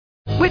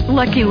With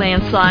Lucky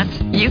Land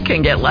Slots, you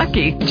can get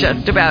lucky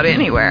just about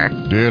anywhere.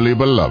 Dearly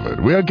beloved,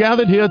 we are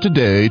gathered here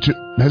today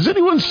to... Has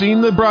anyone seen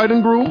the bride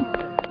and groom?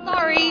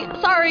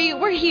 Sorry,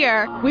 we're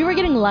here. We were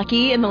getting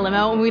lucky in the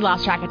limo and we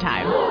lost track of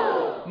time.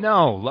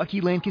 No,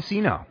 Lucky Land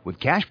Casino, with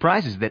cash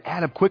prizes that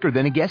add up quicker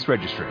than a guest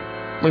registry.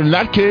 In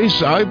that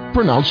case, I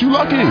pronounce you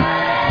lucky.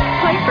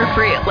 Play for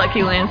free at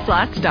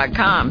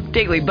LuckyLandSlots.com.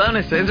 Daily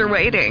bonuses are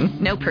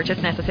waiting. No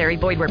purchase necessary.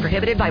 Void where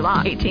prohibited by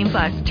law.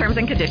 18+. Terms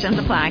and conditions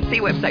apply. See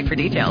website for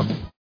details.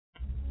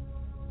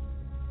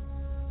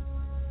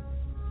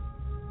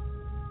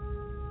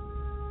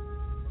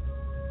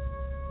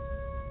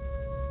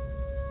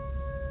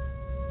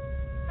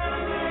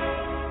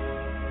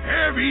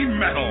 Heavy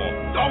metal,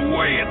 the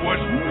way it was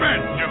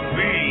meant to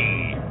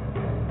be.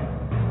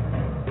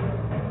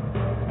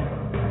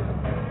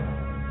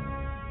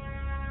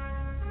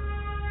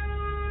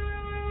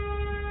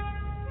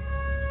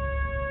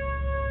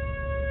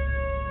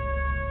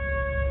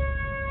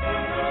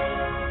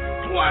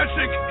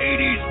 Classic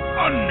 80s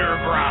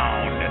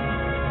underground.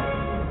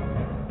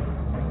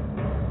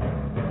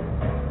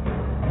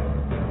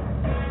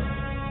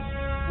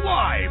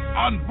 Live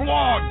on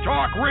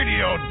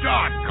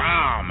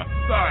blogtalkradio.com,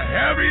 the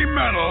Heavy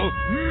Metal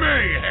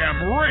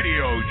Mayhem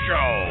Radio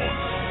Show.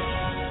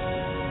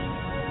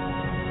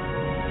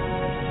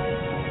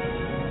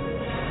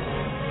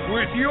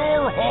 With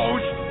your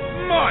host,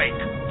 Mike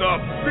the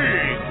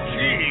Big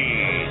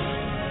Cheese.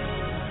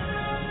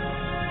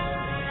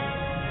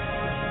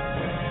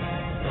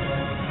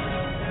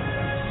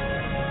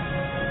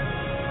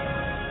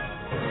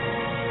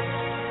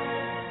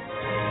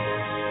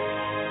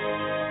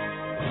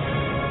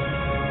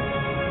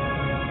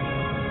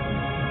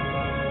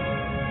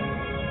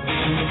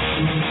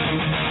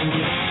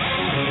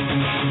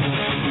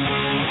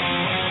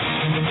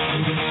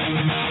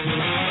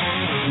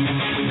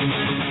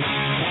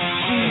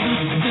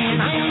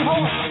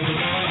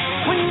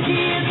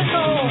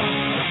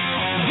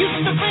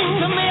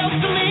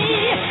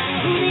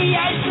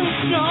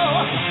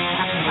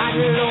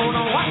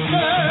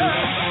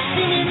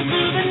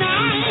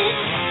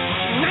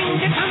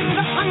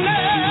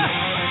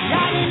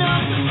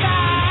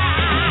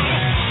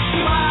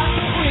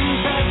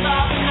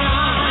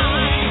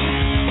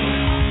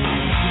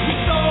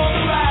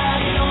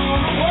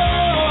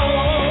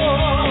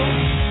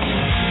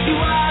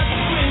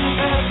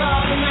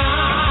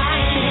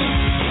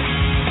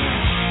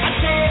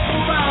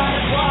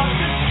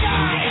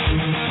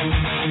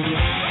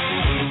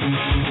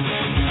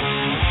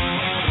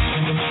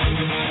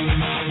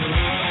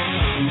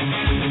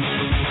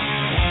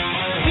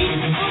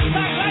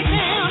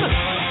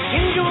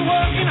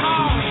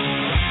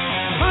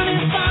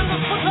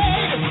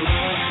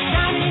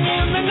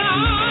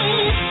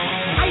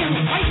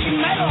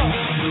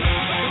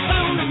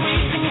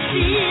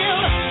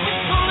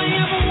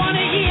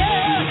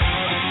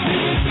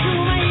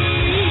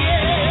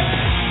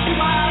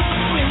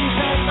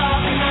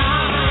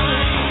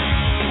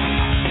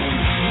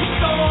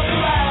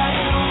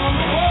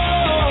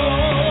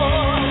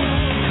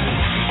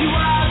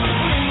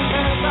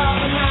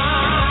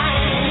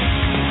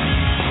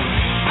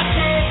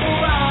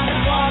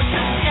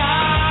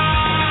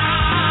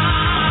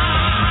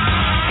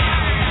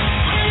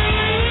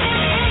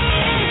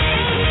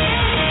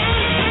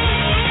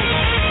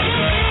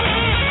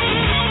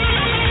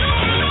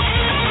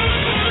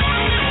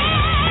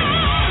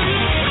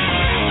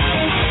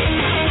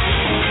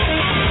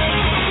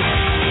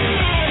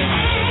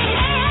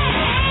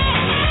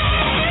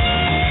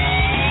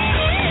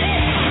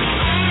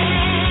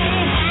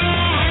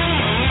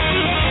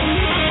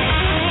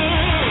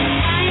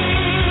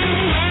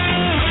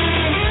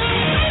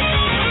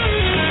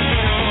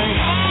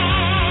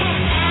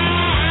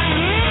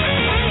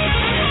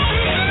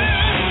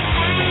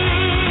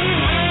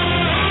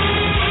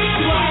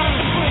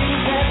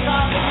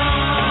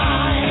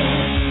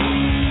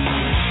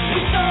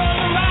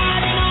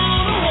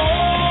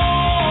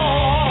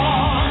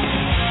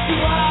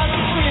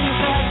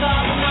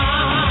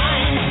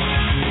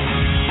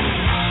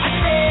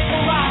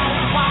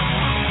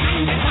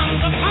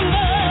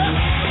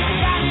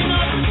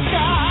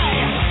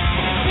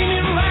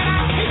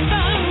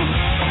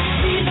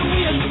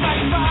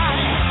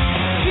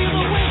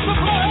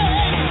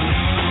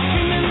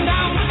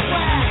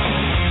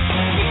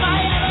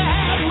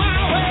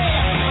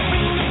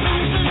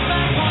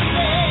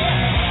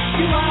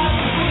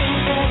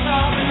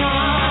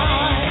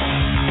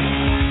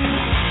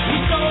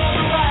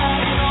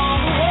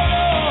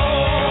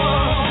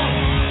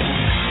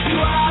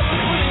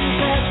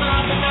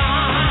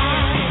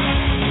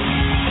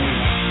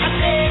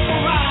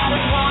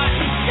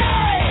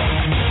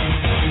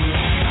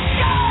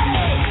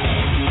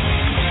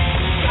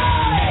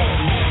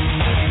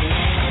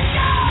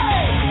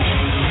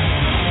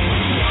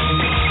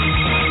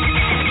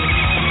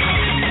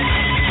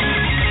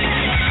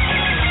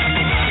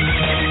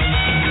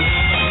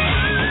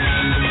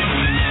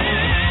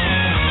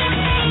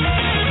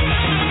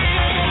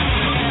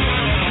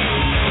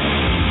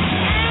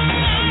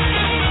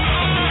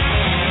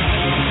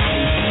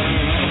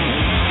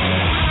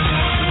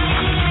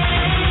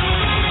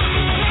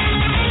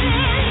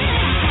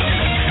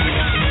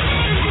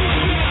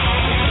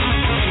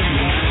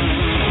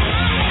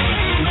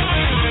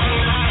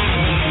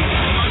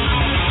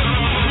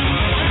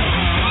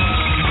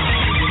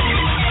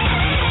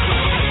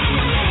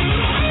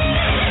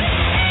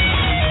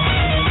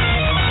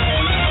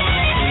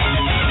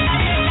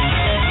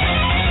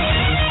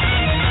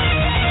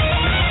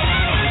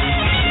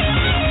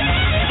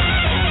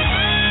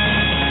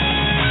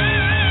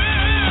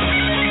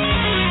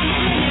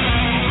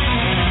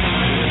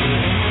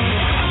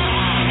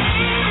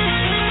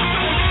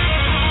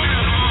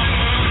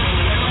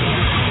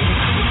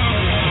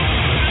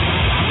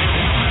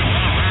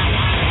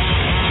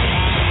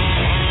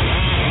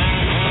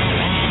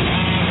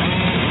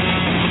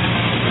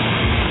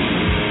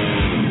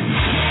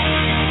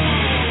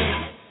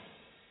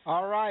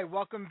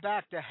 welcome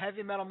back to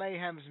Heavy Metal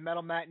Mayhem's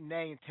Metal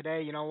Matinee. And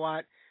today, you know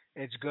what?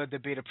 It's good to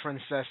be the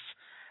princess.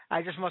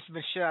 I just must have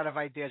been shit out of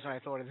ideas when I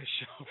thought of this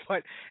show.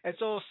 But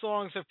it's all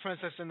songs of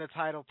Princess in the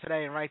title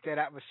today. And right there,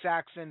 that was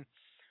Saxon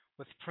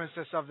with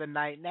Princess of the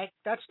Night. And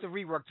that's the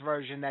reworked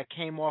version that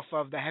came off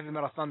of the Heavy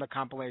Metal Thunder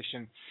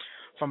compilation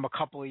from a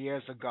couple of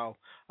years ago.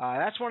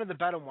 That's one of the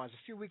better ones.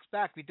 A few weeks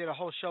back, we did a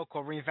whole show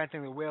called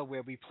Reinventing the Wheel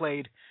where we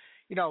played,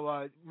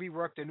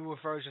 reworked the newer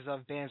versions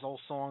of bands'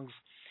 old songs.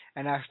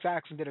 And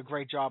Saxon did a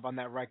great job on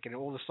that record.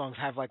 All the songs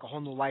have like a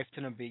whole new life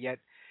to them, but yet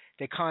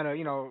they kind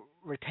of,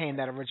 retain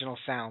that original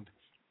sound.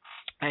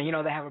 And,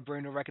 they have a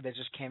brand new record that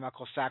just came out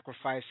called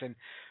Sacrifice, and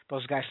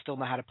those guys still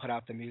know how to put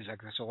out the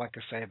music. That's all I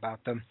can say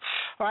about them.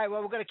 All right,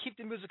 well, we're going to keep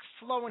the music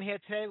flowing here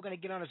today. We're going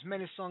to get on as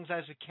many songs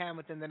as we can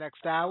within the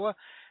next hour.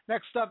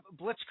 Next up,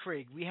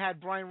 Blitzkrieg. We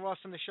had Brian Ross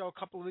on the show a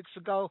couple of weeks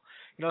ago.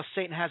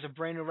 Satan has a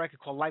brand new record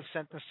called Life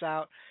Sentence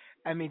out.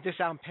 I mean, this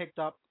album picked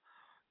up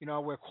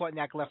where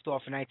Kortnak left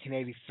off in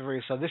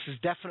 1983. So this is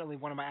definitely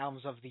one of my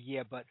albums of the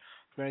year, but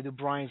we're going to do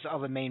Brian's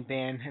other main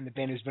band, and the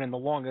band who's been in the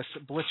longest,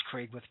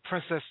 Blitzkrieg, with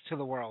Princess to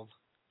the World.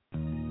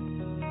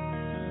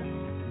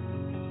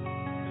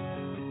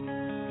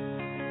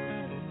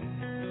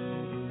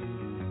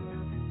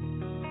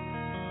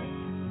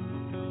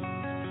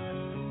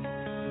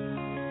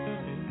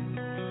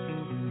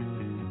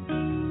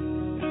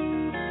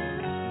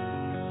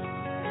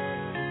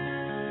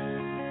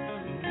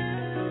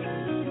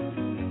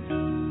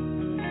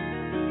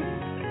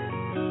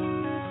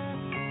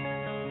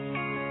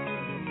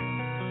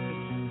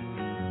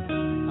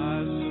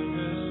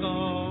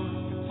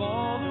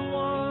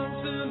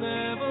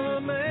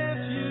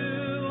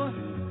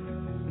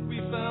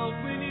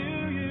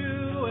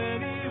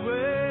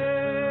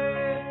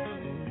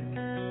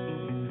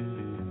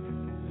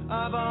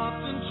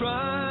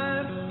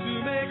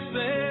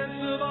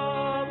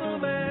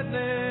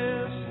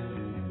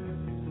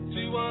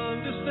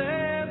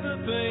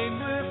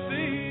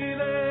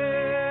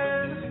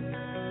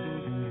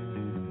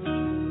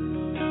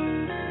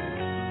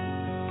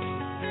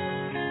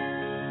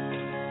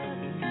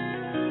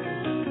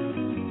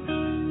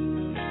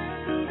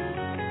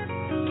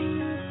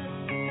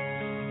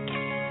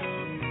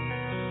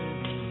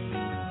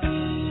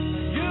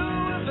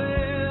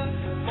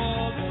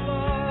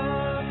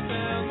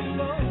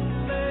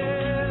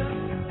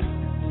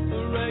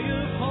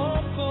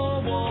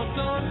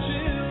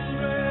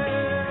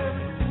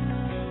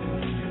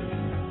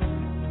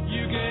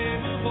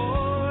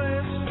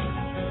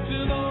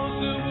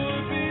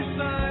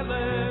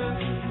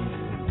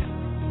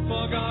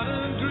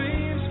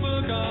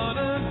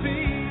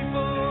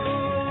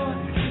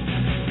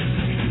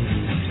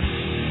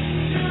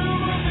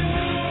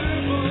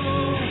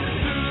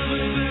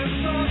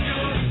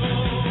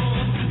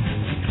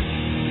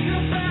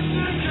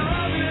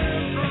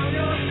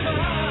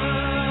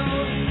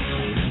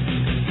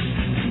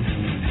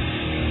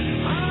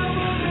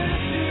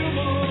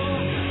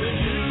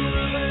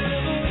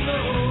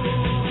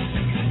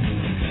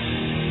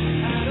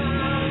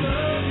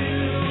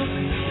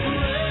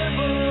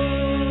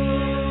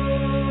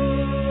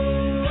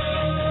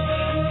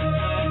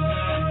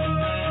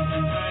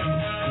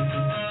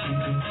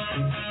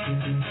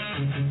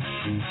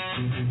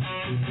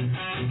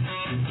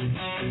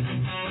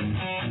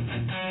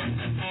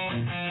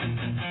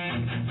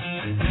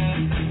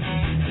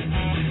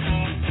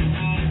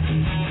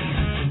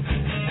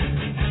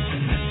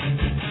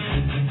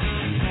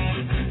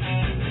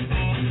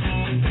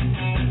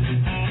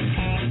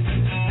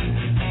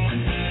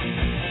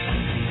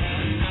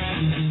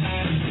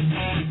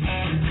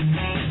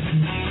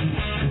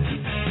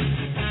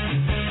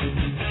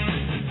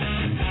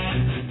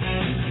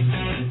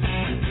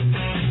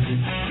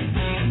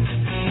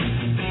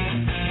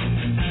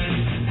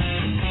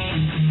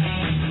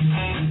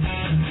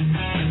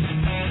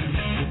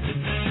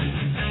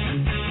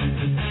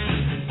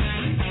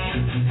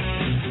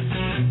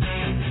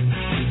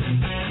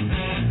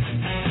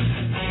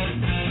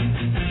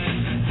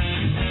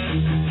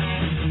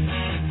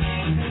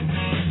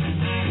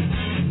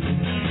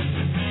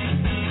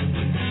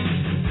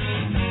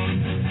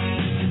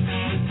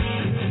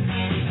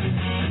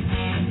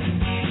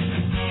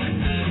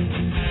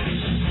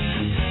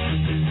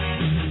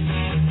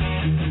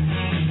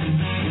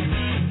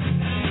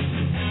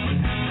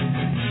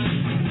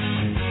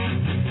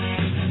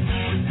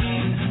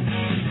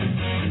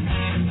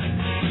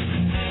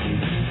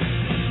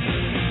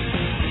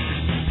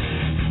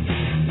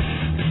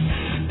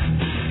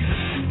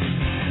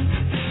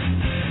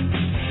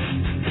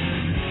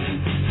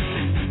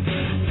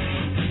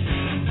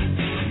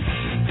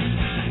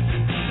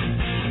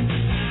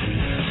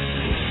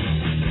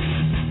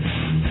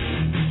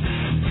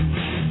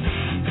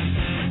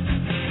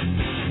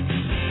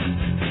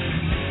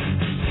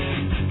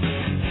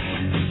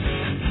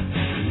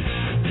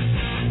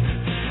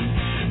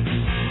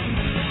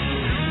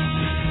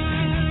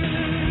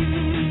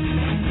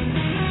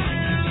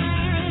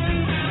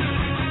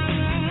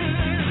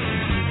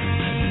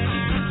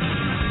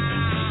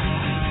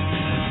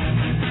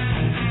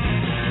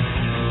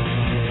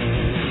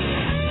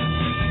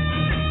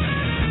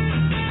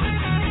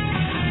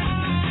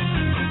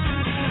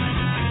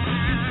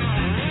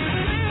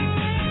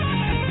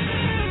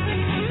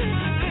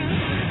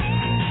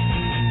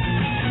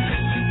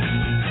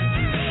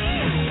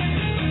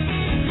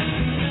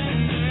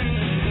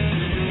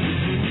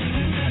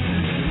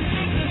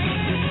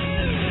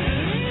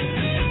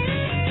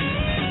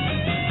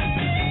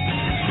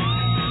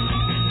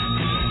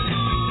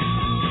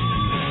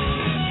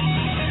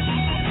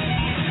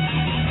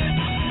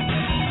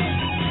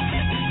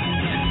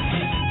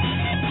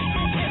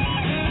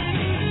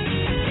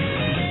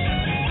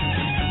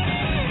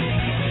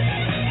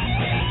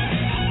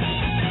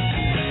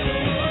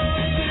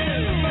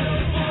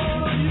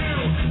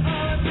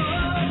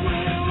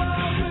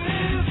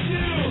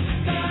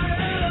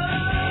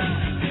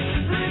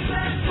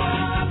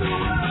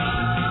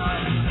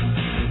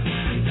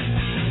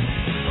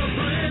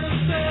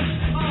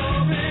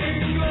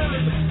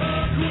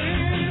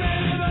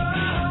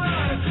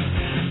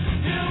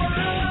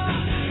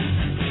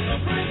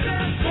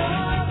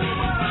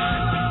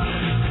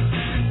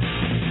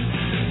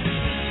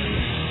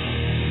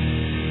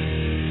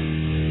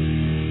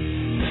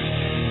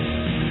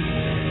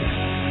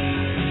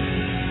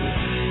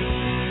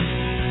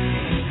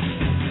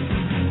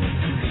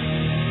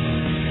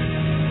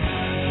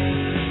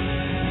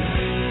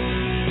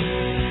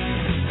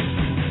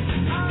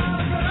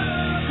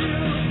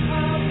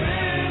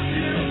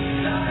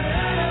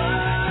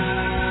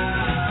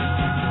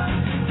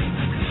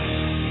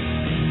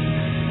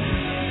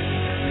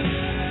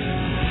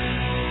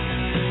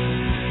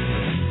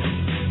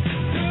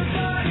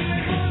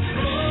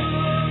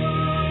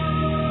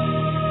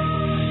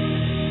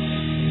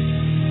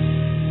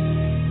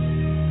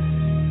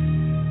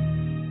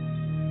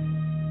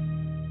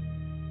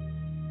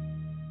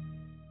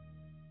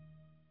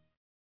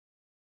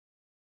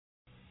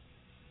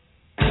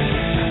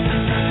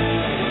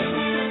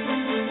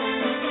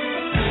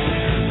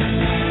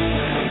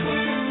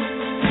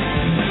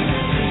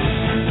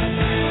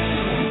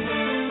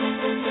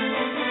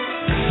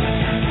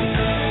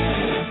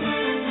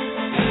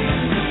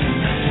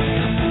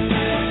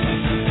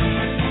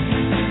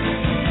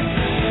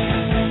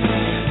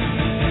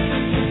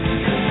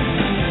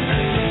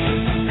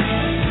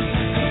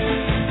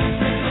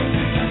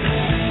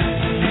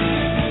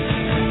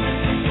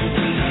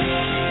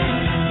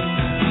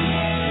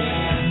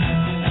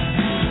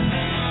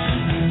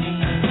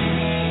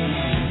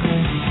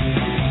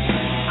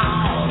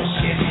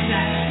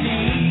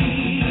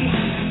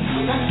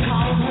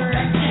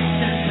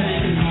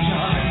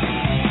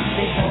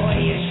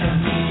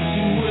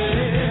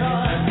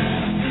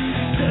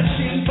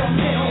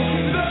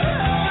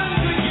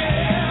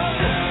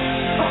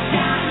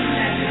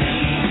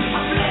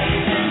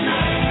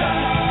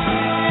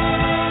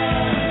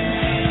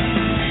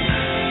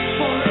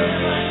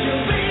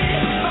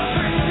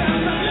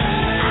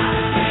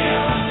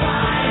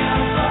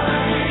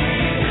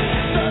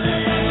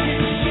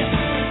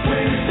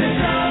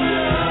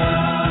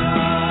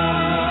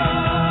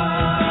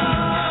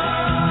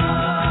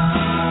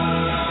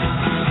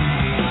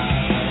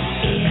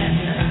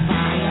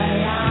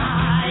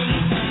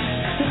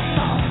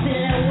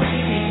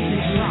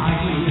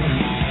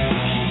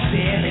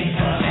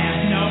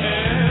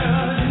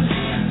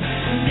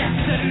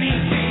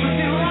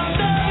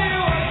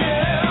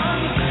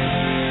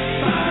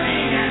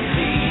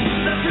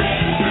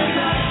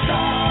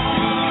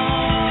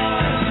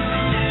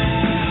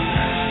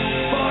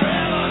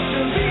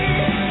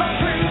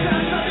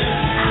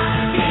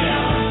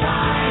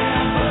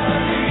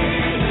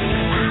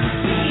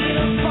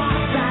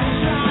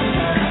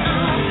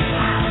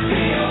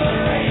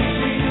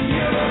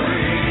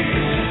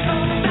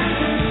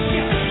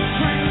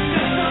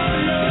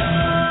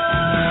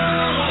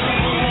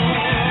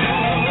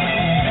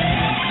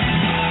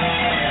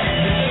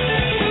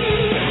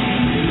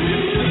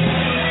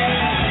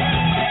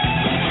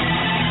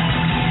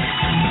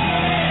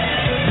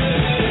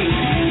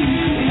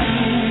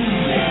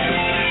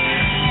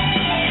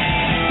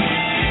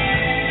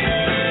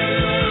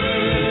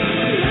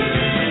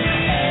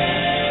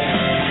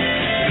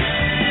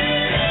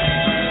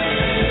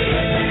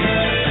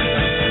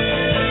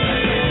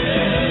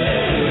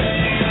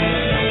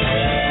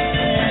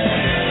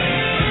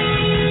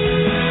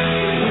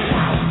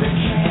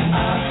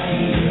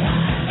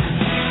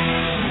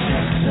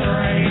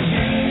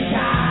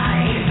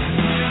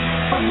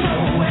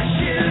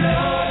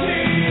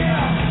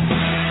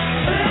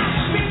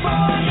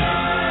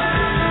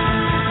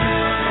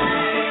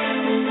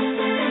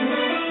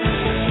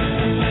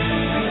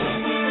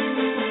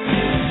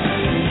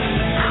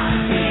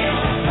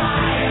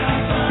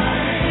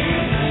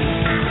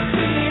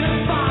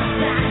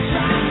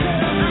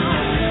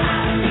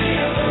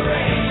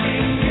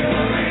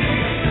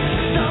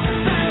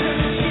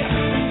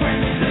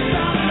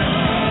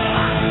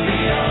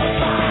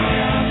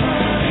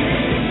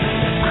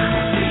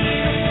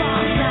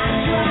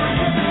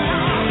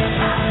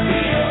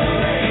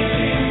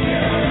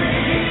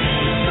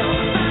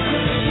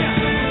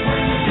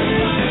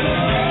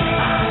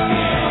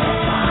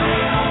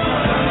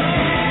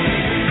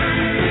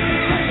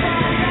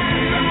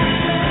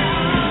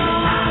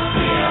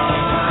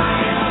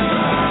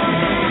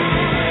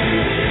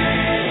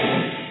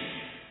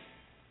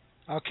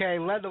 Okay,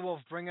 Leatherwolf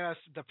bringing us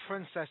The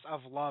Princess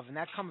of Love, and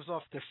that comes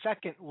off the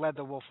second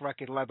Leatherwolf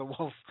record,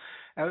 Leatherwolf.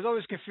 It was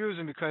always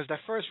confusing because that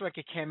first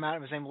record came out,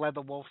 it was named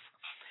Leatherwolf,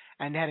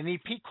 and they had an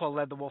EP called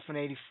Leatherwolf in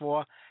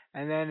 '84,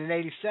 and then in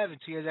 '87,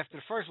 2 years after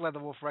the first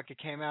Leatherwolf record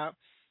came out,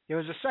 there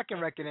was a second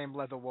record named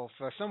Leatherwolf.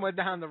 Somewhere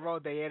down the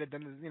road, they added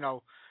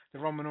the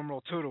Roman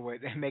numeral 2 to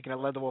it, making it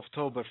Leatherwolf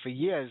 2, but for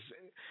years,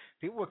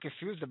 people were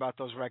confused about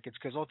those records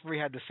because all three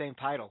had the same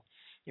title,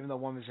 even though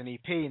one was an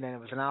EP and then it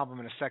was an album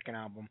and a second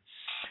album.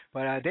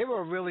 But they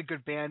were a really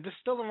good band. They're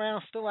still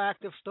around, still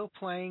active, still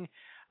playing.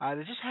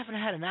 They just haven't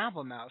had an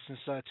album out since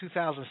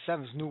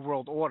 2007's New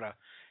World Order.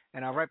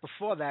 And right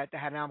before that, they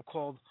had an album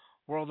called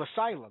World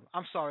Asylum.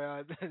 I'm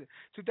sorry,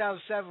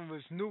 2007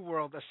 was New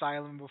World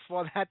Asylum.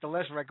 Before that, the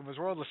last record was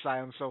World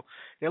Asylum. So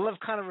they love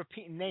kind of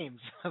repeating names.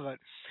 But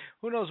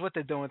who knows what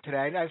they're doing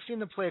today. I've seen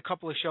them play a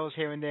couple of shows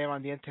here and there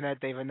on the internet.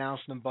 They've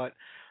announced them, but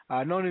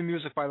no new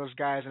music by those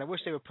guys. And I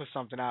wish they would put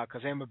something out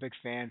because I'm a big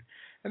fan.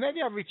 And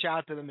maybe I'll reach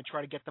out to them and try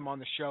to get them on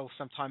the show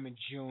sometime in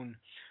June.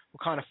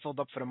 We're kind of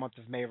filled up for the month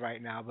of May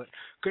right now, but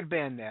good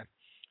band there.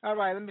 All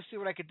right, let me see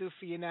what I can do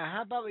for you now.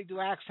 How about we do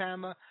Axe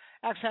Hammer?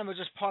 Axe Hammer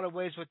just parted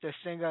ways with the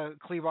singer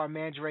Cleavar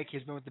Mandrake.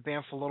 He's been with the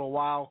band for a little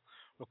while,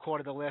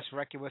 recorded the last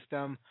record with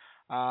them.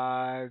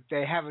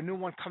 They have a new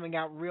one coming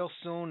out real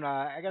soon.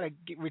 I got to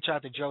reach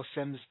out to Joe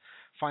Sims,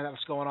 find out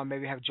what's going on,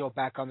 maybe have Joe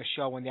back on the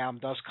show when the album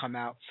does come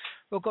out.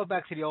 We'll go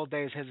back to the old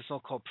days. Here's a song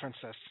called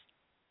Princess.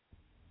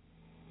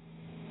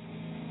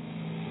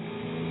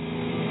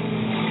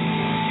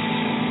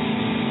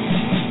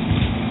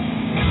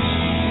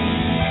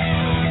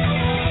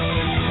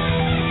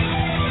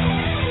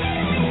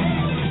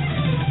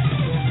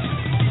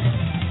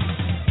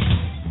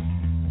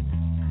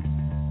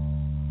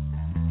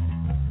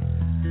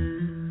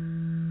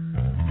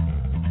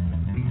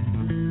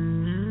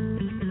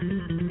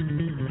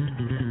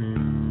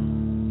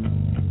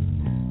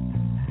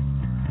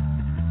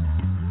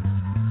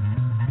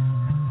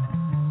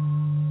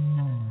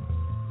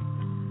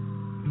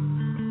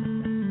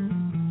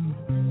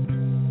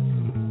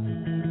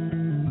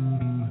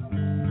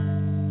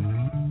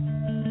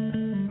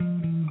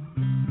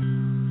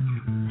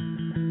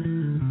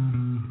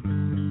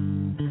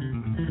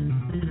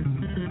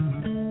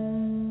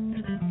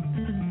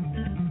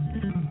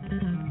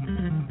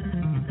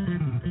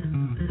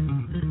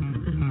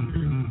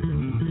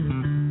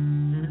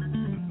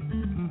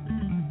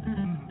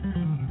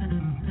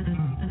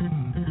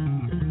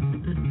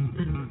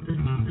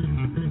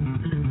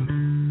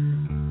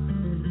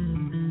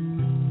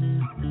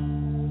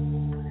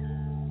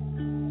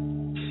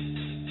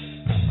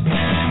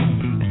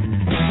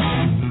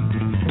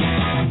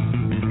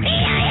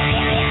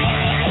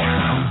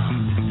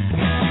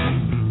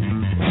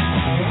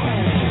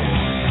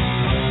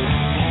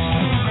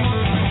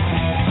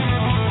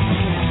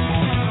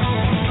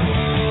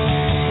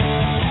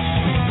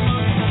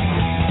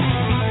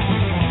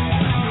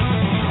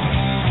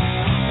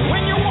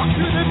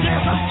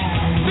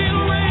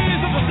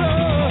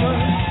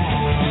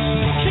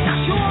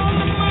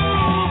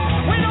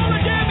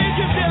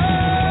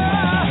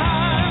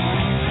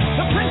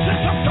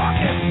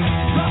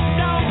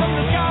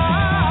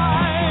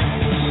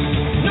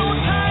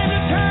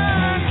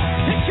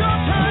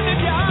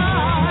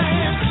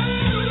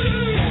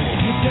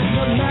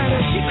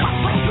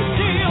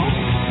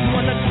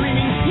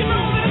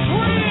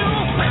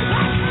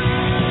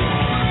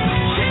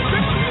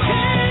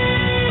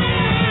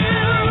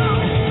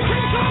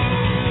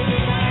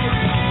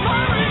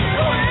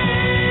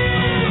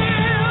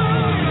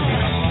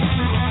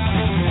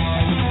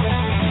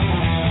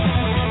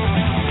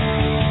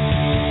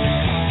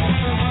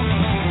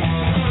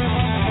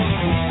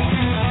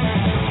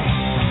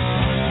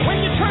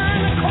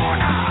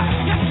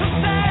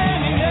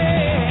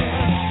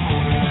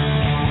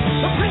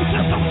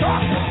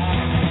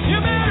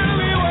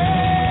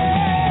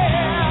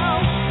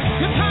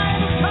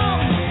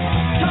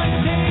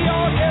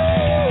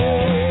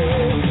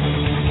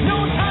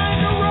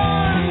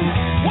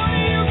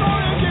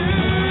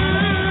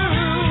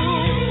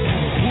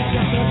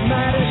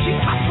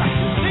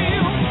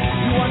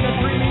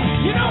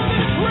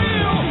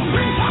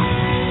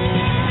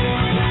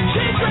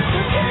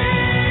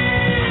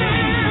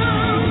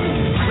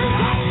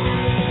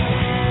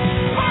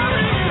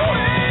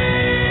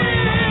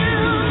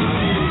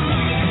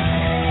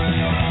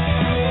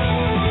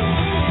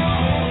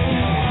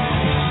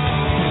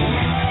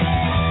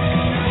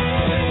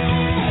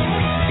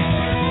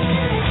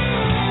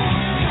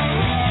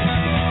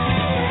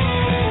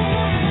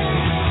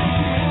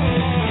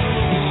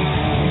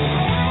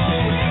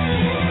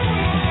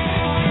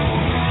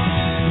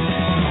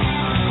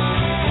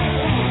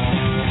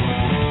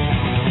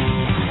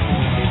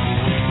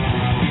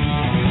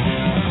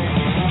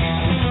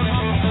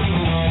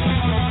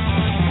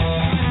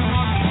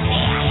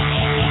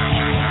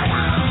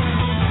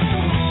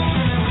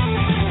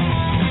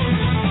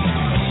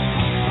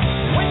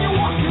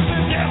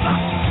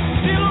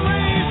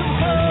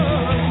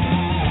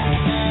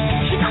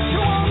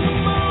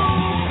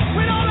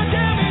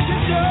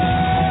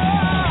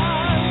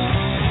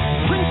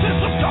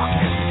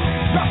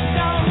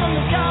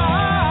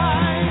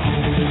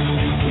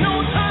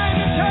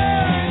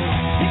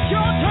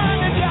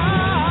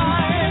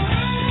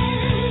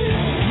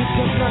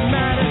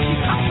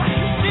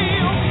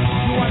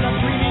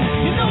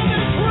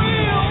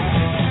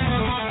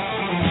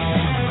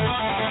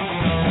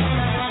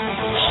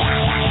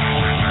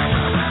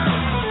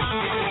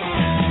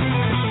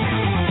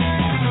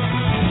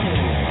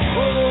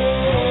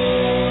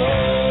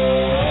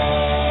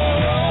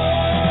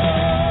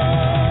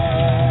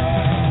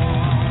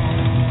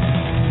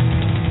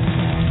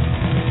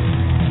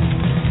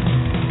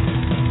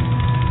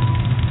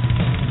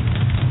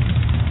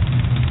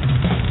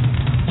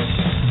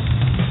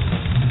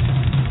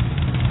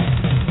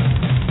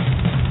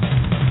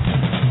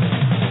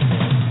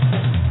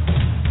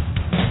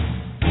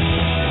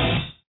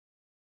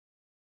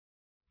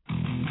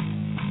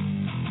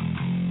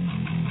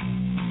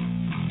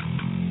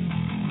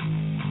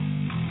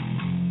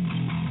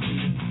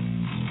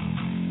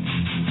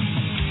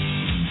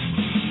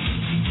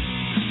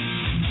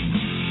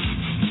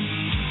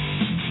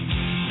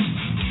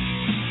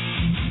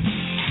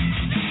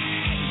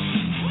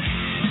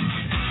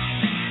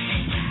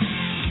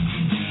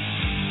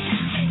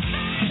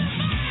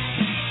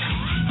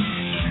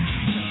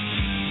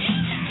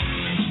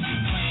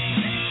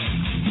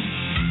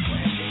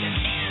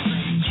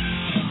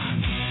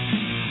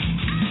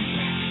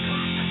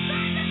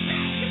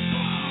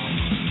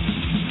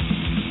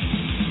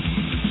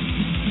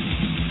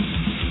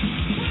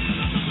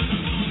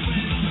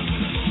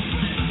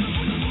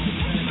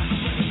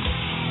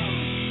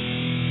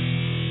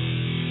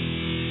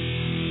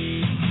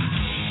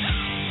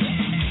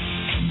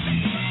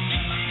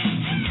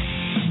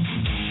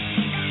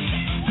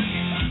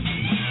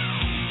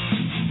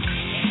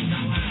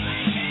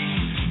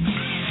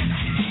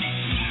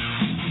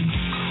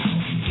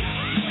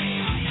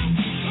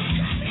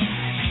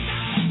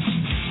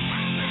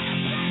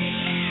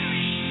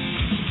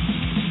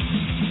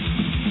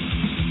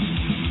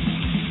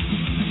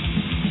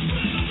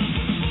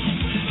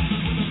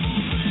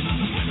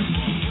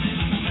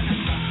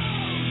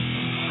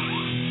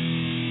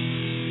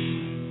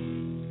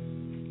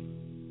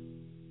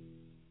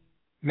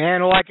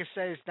 Man, all I can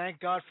say is thank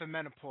God for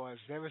menopause.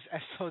 There was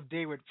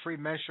SOD with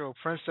Premenstrual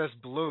Princess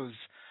Blues.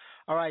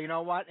 All right, you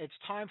know what? It's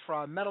time for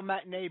our Metal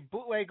Matinee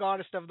Bootleg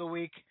Artist of the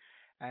Week.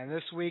 And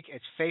this week,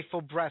 it's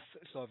Faithful Breath.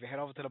 So if you head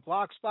over to the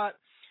blog spot,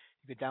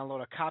 you can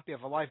download a copy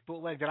of a live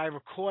bootleg that I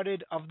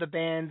recorded of the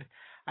band.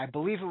 I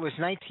believe it was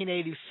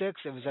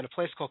 1986. It was at a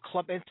place called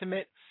Club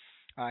Intimate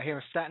here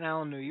in Staten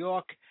Island, New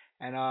York.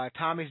 And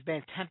Tommy's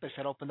band Tempest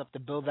had opened up the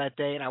bill that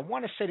day. And I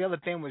want to say the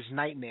other band was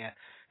Nightmare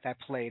that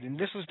played. And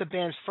this was the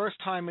band's first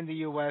time in the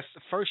U.S.,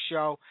 the first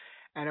show.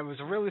 And it was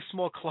a really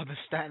small club in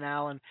Staten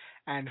Island,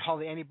 and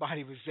hardly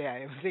anybody was there.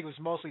 I think it was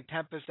mostly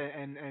Tempest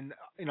and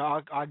you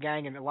know our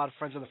gang and a lot of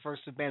friends of the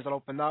first two bands that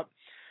opened up.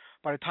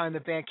 By the time the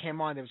band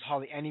came on, there was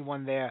hardly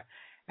anyone there.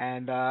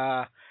 And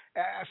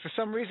for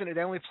some reason,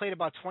 they only played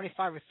about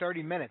 25 or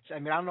 30 minutes. I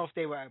mean, I don't know if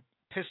they were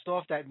pissed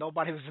off that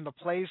nobody was in the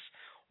place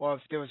or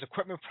if there was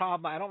equipment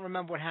problem. I don't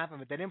remember what happened,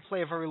 but they didn't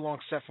play a very long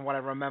set from what I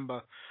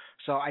remember.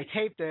 So I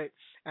taped it,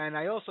 and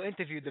I also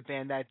interviewed the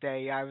band that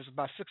day. I was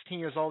about 16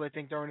 years old, I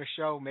think, during the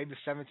show, maybe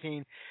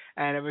 17,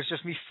 and it was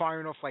just me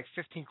firing off like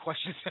 15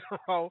 questions in a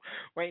row,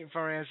 waiting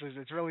for answers.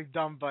 It's really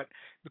dumb, but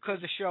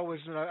because the show was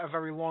a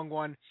very long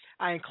one,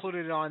 I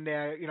included it on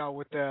there, you know,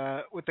 with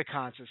the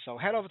concert. So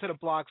head over to the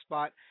blog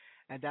spot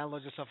and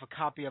download yourself a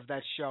copy of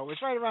that show.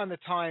 It's right around the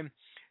time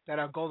that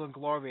our Golden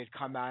Glory had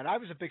come out, and I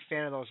was a big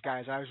fan of those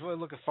guys. I was really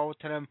looking forward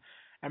to them.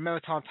 I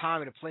remember telling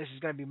Tommy the place is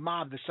going to be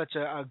mobbed. It's such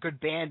a good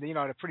band. You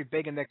know, they're pretty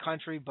big in their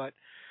country, but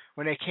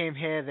when they came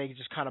here, they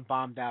just kind of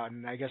bombed out,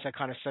 and I guess I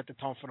kind of set the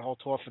tone for the whole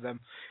tour for them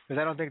because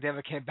I don't think they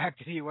ever came back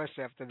to the U.S.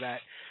 after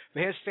that.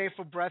 But here's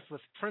Faithful Breath with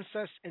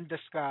Princess in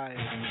Disguise.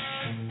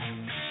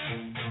 Nightmare.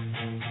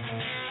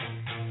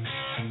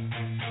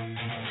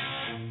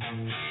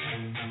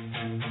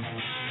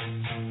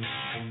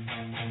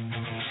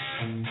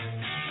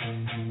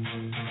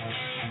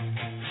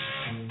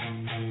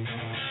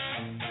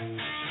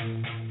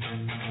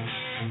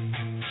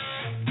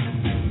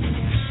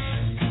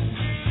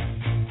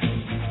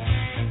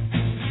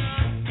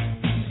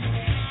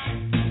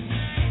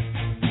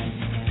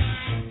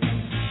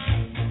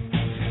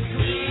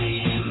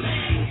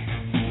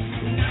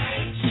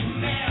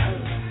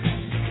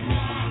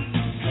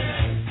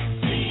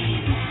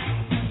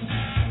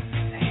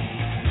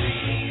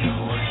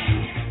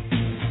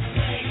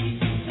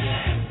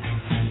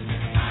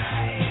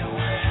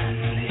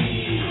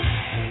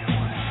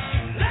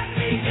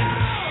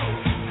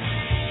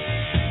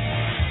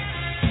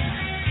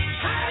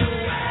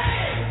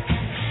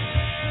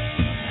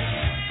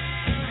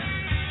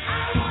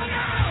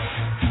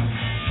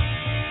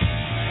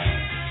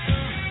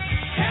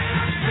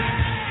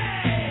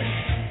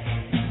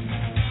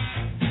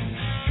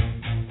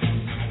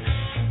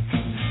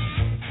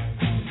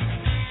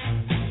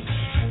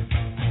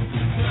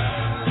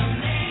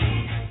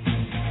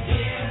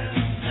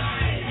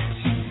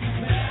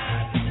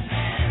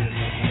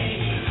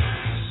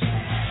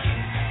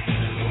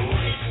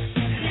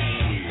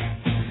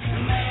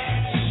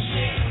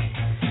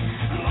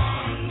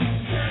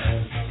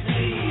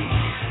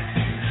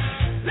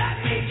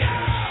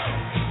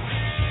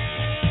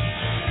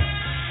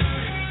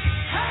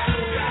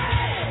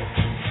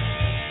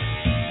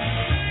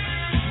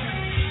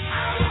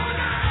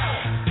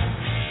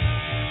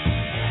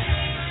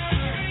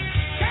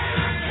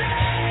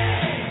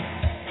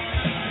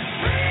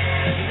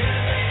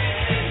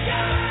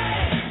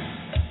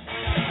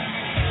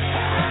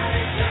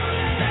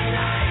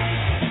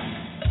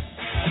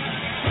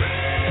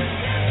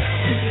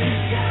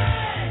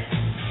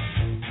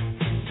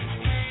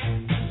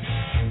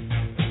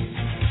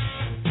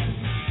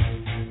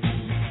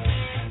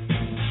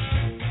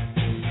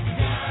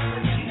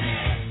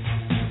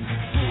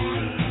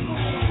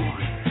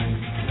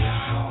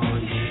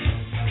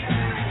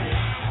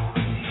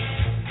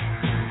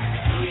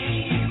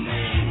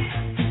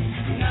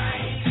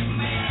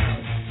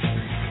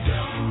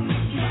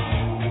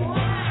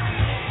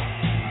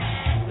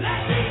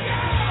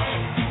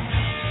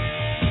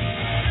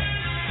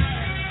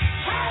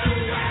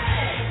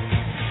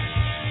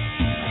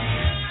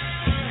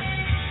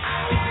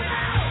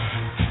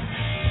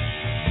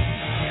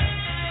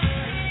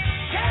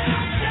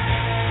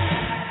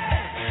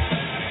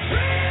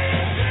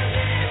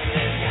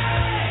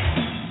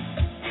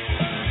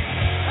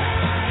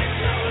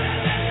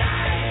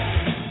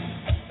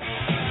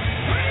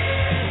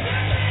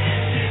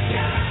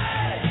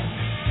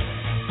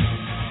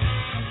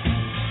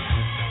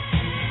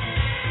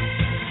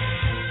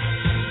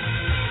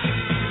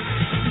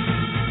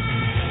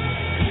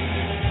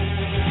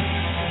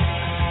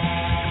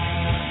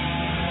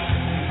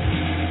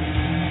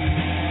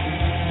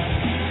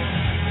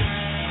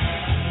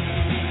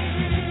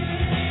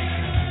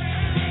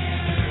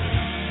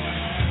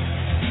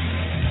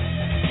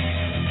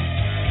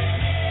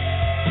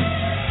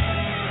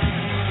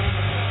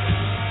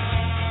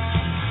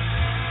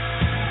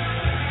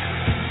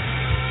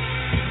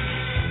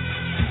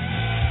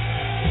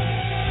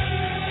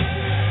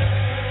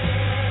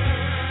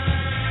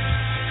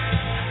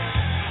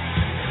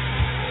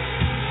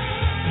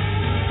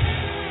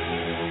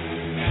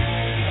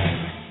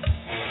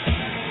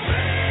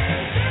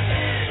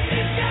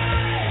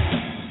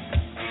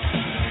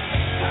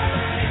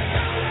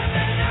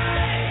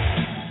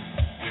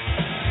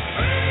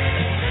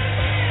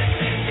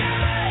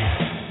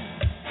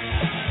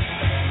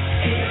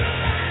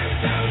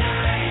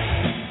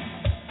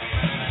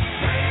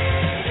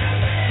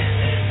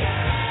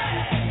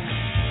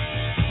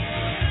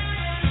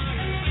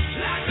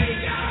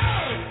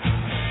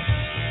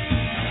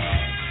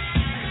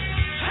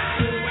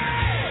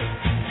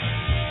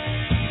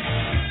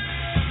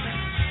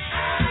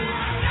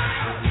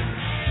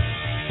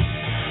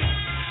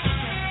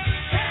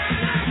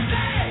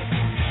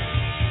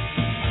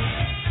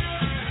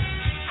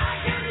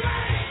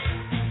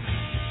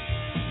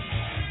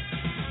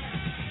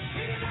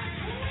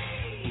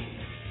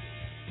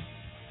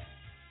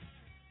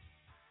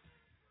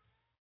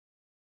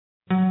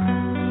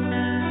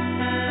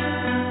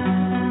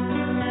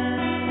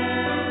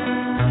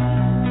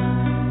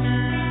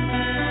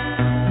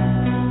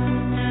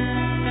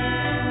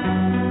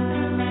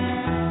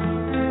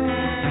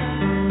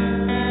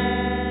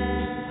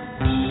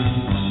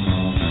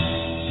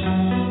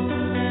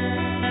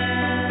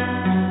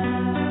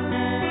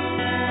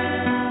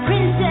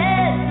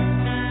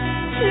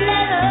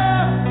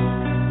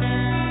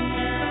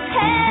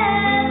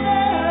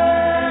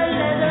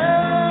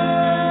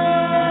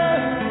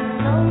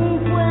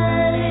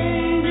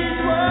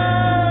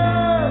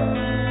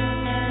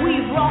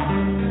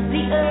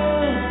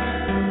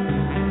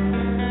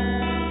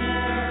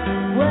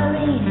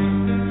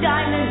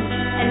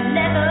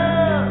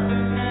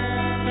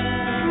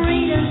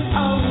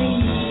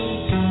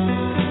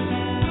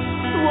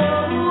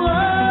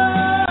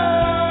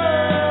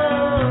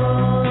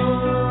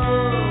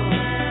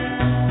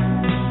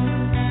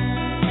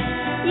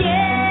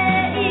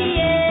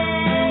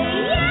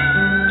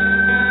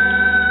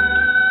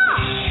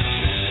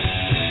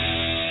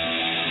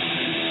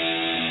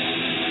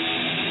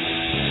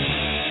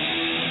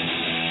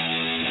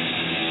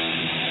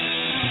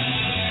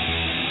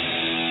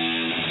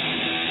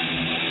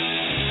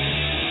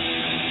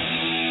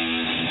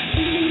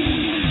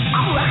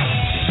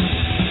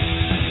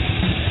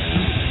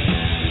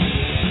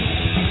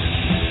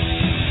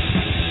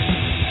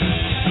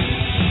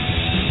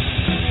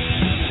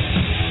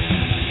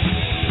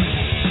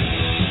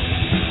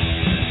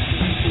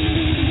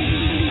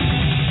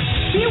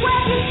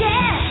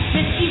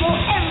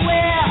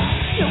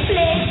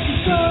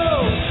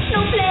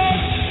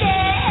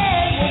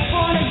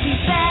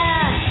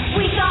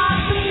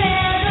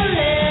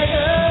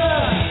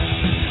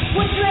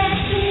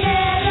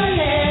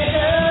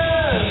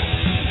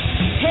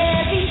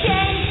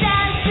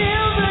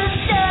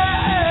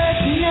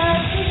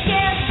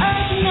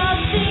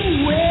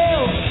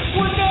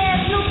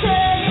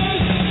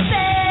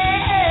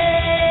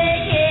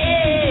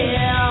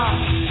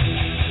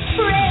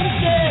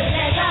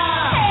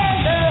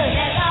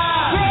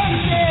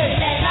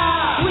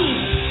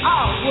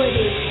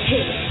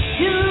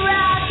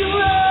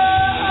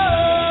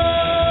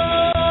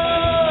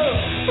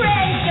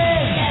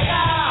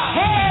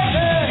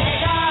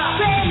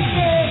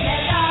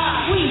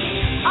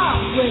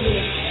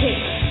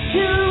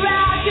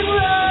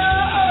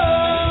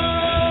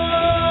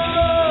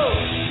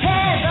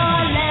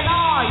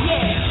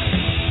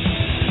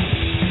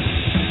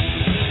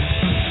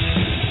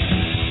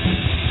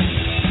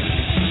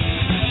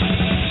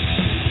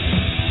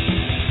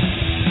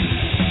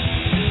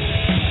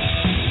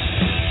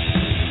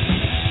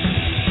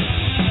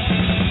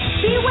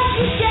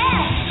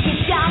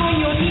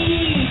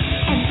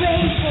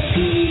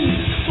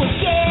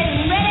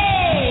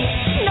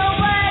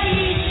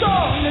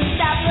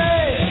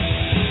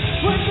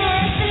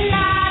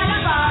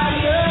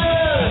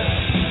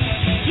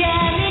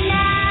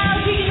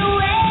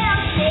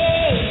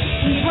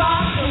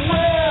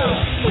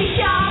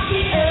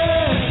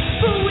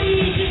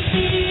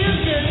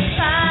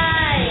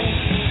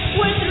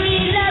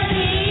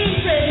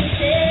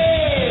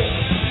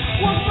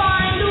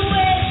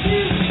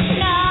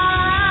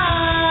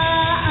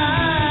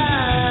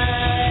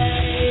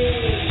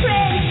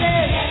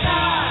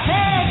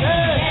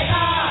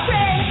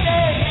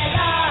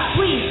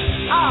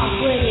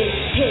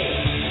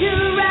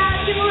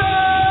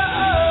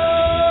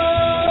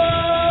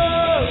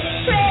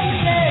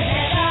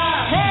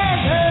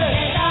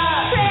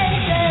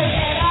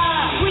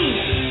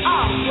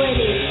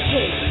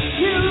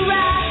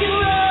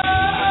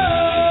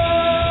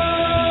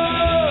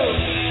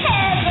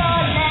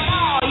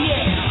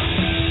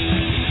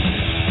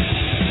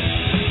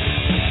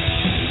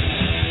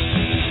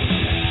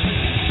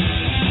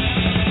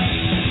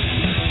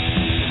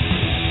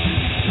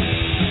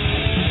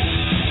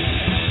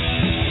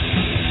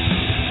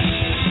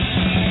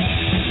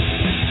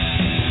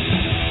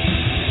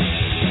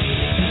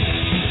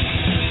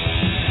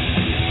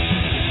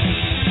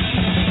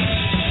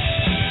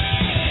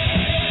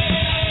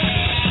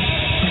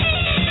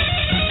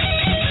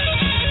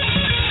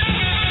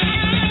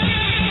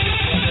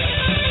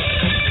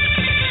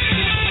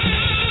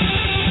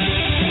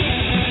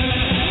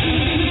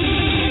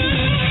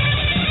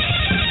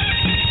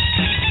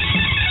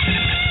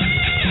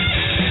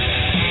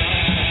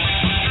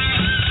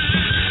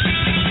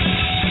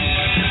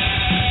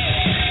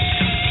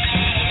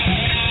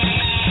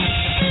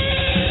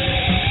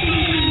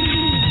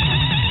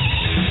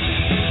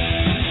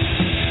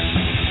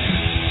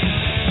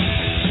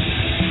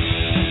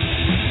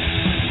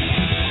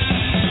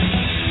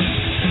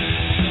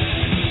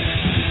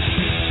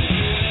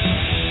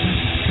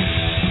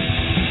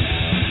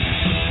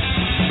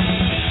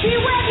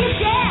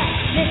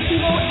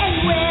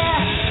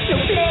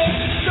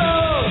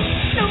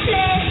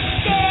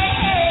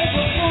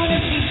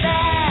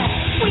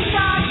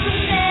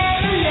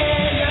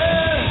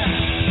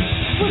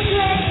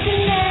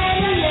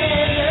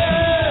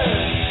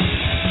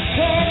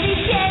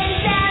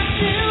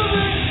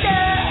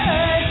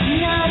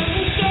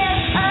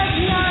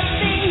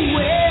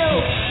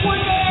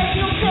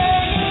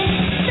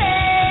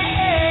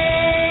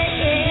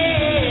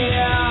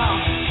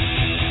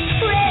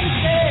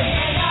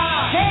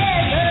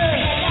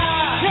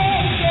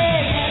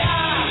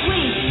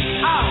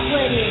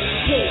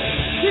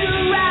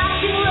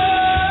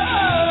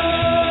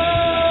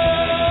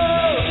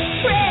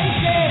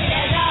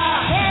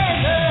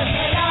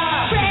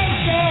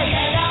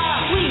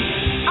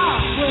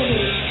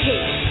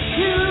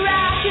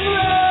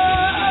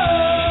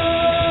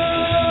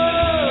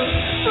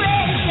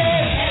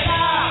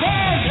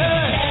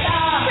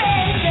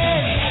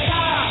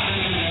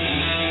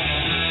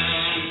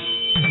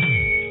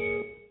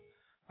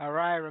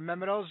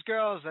 Remember those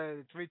girls?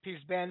 A three-piece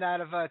band out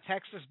of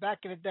Texas back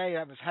in the day.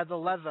 That was Heather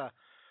Leather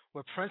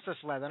with Princess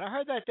Leather. And I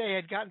heard that they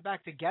had gotten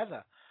back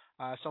together.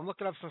 So I'm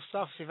looking up some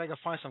stuff, see if I can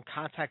find some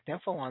contact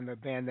info on the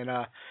band, and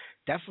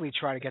definitely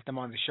try to get them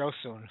on the show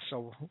soon. So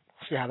we'll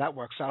see how that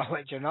works out. I'll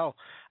let you know.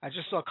 I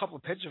just saw a couple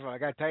of pictures of them. I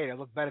got to tell you, they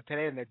look better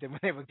today than they did when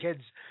they were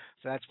kids.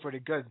 So that's pretty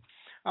good.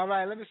 All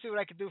right, let me see what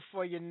I can do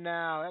for you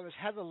now. That was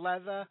Heather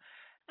Leather.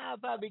 I'll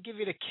probably give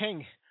you the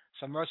King,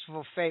 some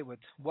Merciful Fate with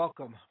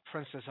Welcome,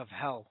 Princess of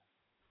Hell.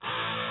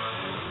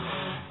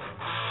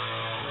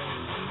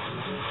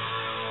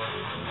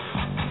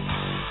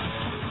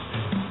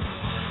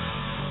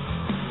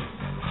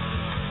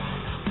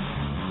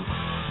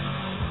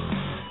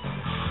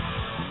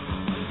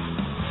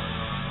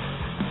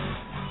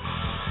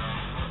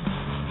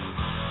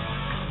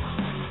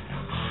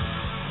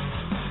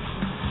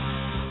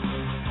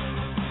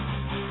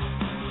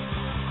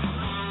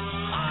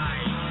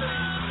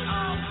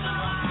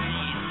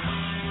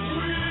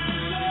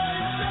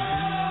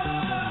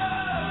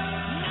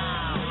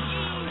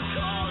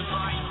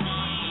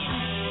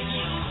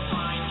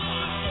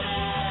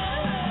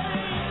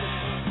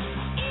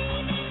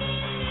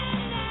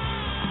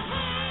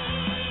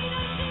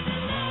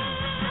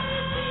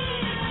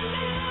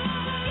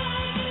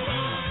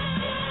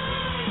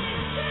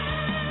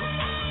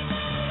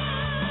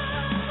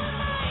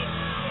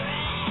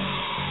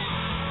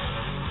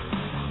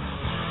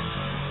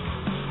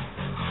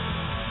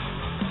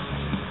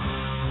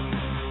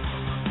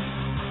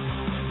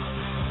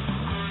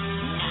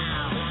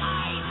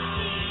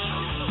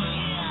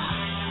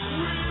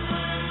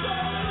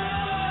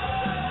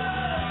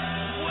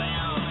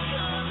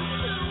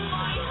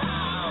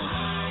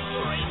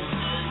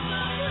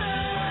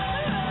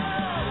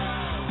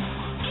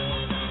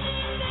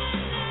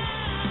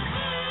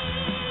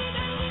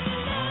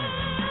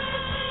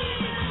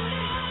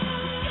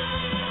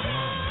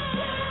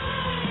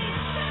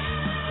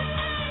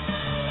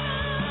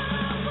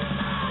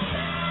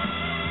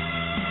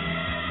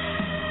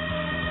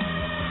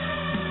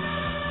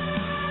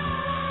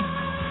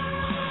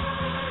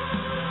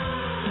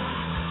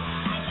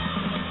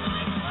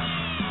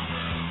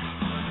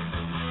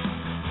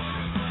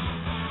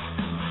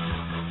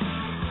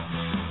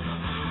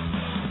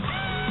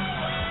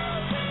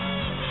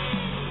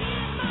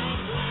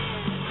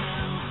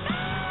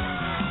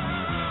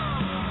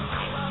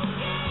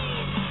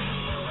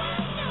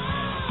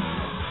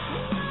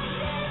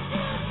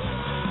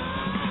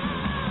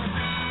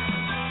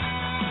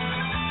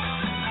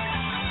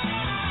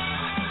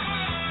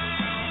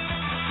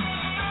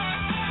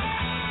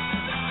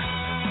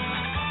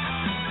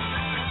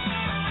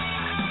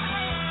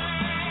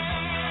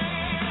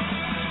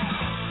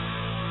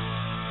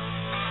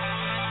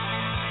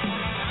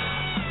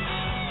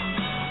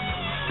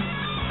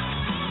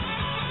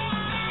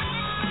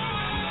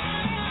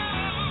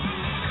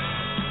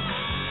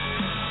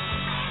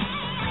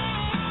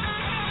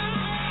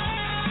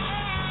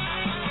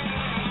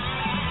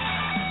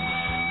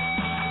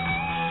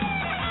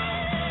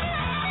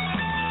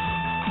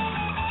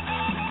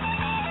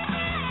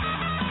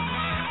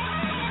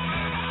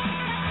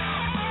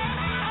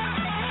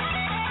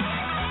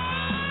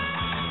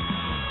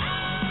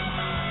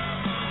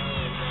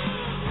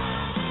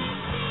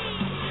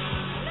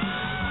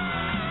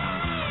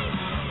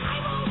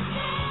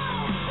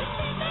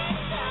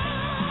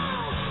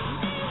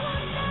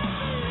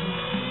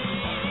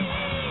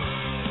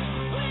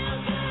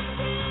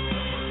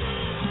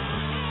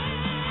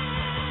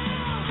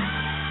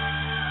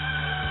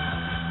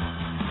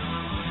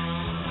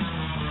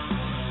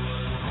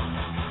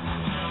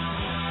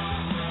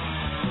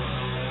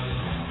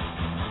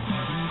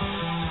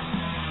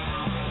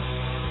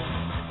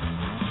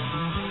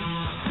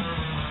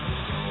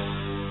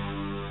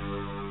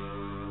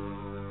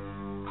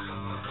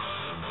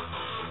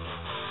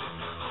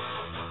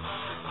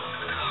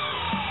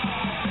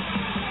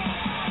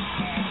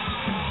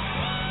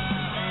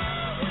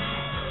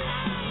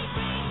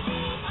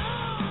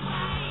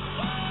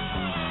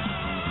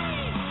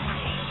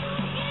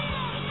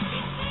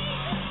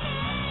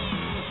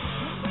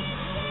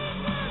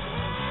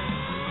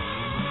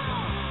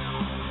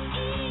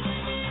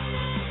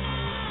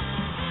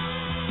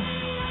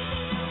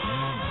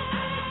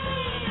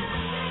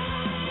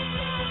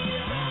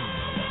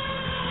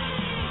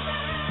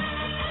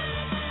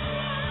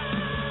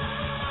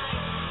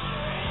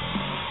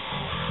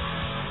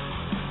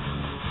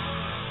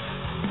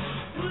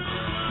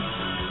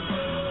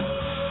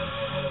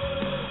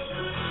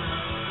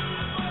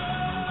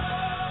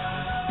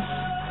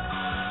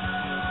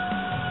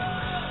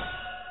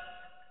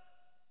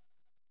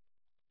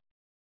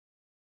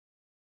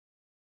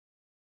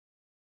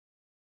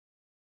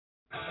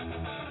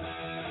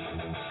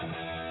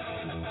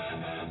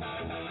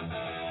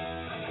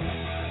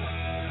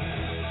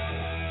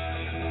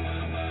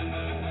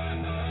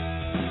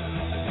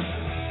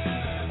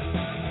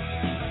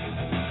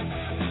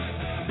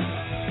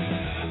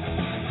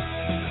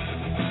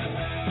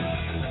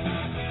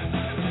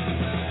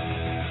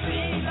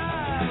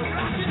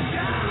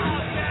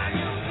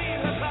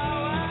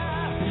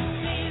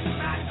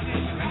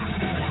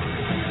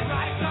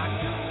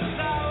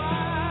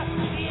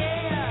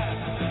 Yeah.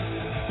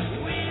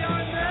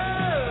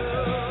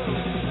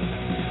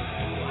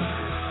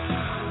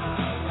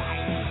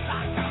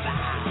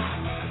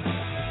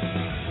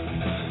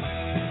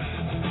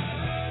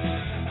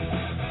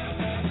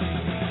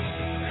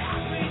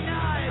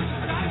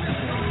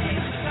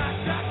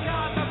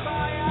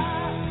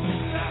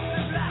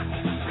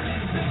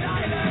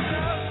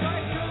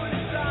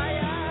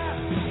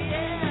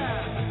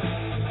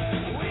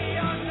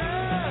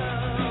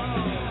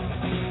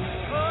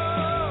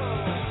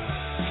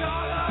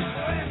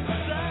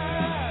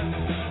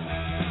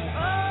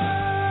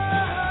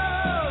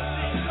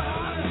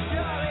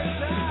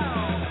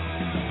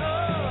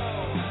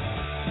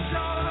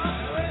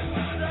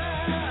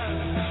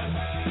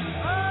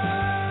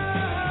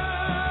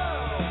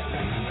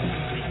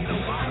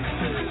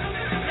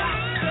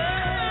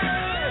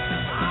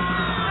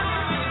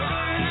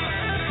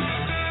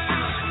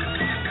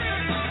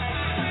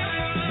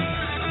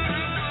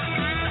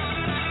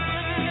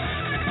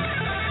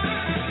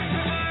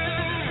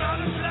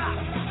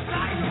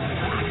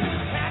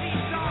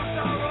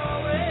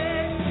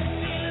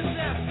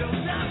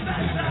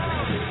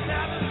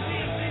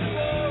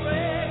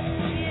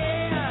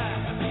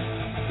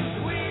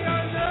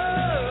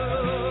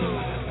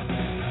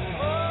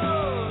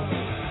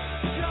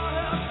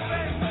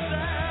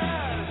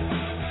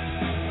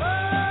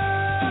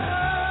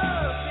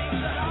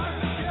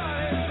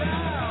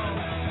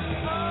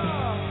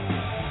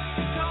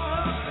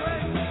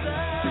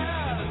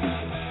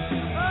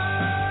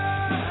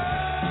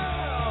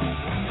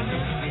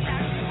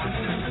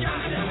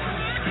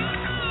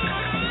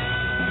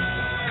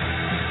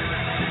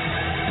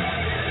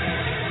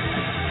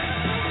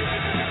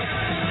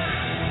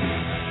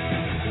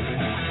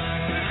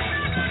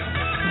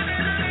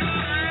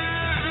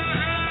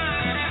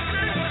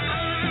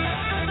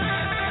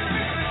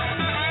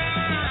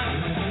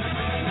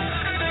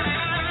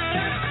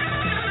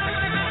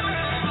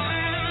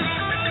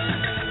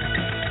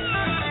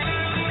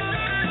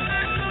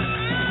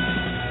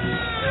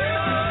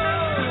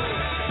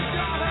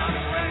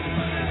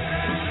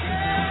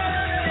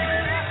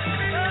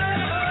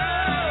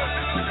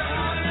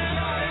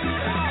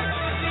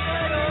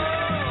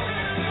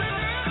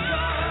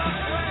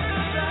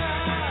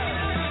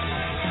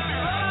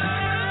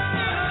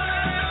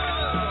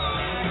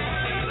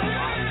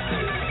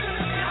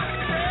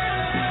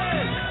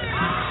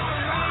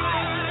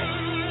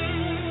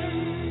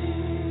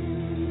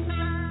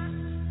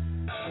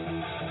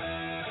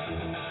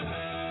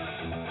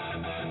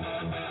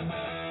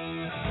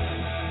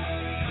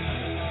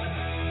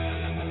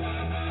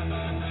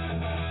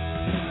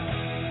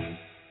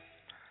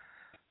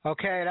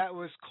 Okay, that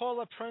was Call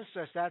Her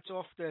Princess. That's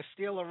off the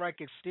Steeler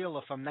record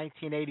Steeler from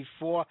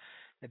 1984.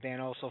 The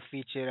band also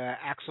featured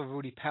Axel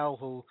Rudy Pell,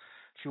 who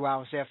a few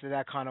hours after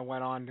that kind of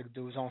went on to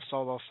do his own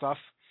solo stuff.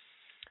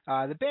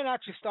 The band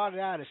actually started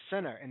out as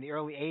Sinner in the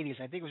early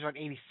 80s. I think it was around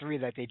 83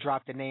 that they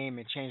dropped the name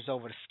and changed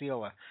over to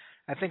Steeler.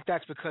 I think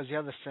that's because the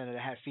other Sinner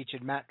that had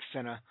featured Matt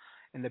Sinner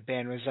in the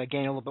band was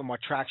gaining a little bit more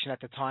traction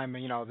at the time,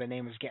 and the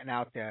name was getting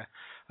out there.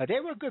 They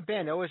were a good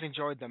band. I always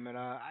enjoyed them, and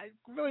I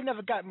really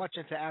never got much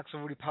into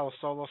Axel Rudy Pell's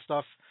solo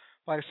stuff.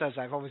 Like I said,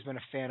 I've always been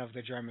a fan of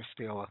the German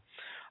Steeler.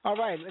 All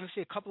right, let me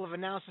see a couple of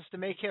announcements to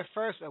make here.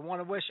 First, I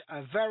want to wish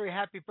a very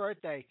happy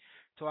birthday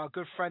to our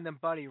good friend and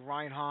buddy,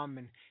 Ryan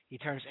Harmon. He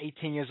turns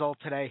 18 years old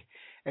today.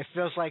 It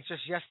feels like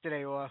just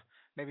yesterday or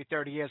maybe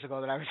 30 years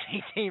ago that I was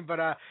 18, but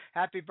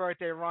happy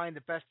birthday, Ryan.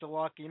 The best of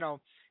luck.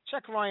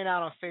 Check Ryan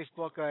out on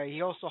Facebook.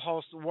 He also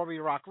hosts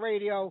Warrior Rock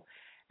Radio,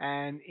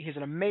 and he's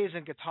an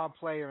amazing guitar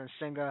player and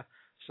singer.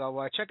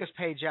 So check his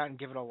page out and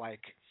give it a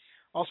like.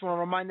 Also want to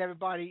remind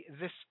everybody,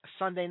 this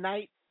Sunday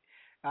night,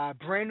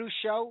 brand new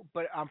show,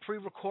 but I'm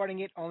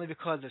pre-recording it only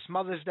because it's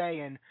Mother's Day,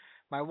 and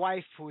my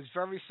wife, who is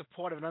very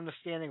supportive and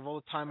understanding of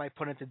all the time I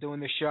put into doing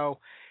the show,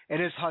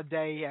 it is her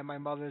day, and my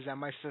mother's and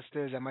my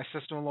sister's and my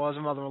sister-in-law's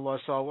and mother-in-law,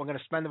 so we're going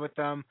to spend it with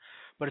them.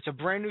 But it's a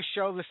brand new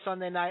show this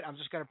Sunday night. I'm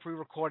just going to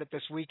pre-record it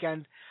this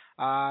weekend.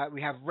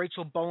 We have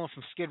Rachel Bowen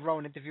from Skid Row,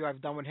 an interview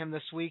I've done with him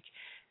this week,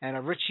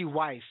 and Richie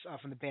Weiss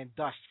from the band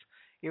Dust.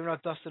 Even though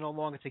Dust are no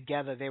longer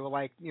together, they were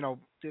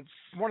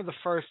one of the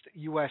first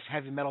U.S.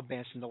 heavy metal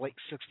bands in the late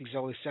 60s,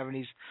 early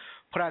 70s.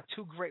 Put out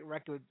two great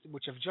records,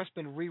 which have just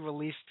been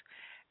re-released,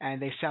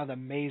 and they sound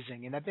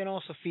amazing. And that band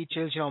also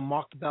features,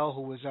 Mark Bell,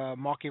 who was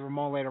Marky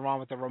Ramone later on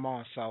with the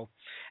Ramones,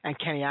 and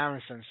Kenny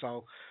Aronson.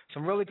 So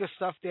some really good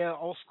stuff there,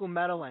 old school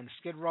metal and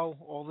Skid Row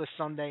all this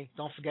Sunday.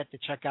 Don't forget to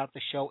check out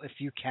the show if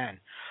you can.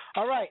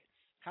 All right,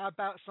 how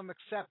about some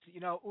Accept?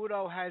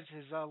 Udo has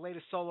his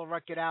latest solo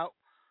record out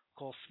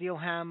called Steel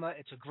Hammer.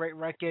 It's a great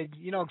record.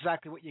 You know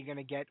exactly what you're going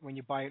to get when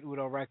you buy an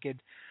Udo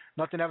record.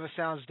 Nothing ever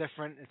sounds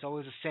different. It's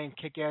always the same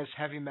kick-ass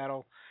heavy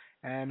metal.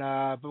 And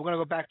but we're going to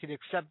go back to the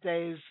Accept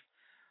days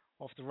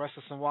off the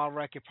Restless and Wild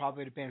record,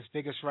 probably the band's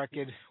biggest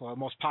record, or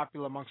most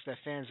popular amongst their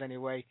fans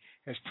anyway,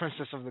 is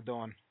Princess of the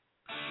Dawn.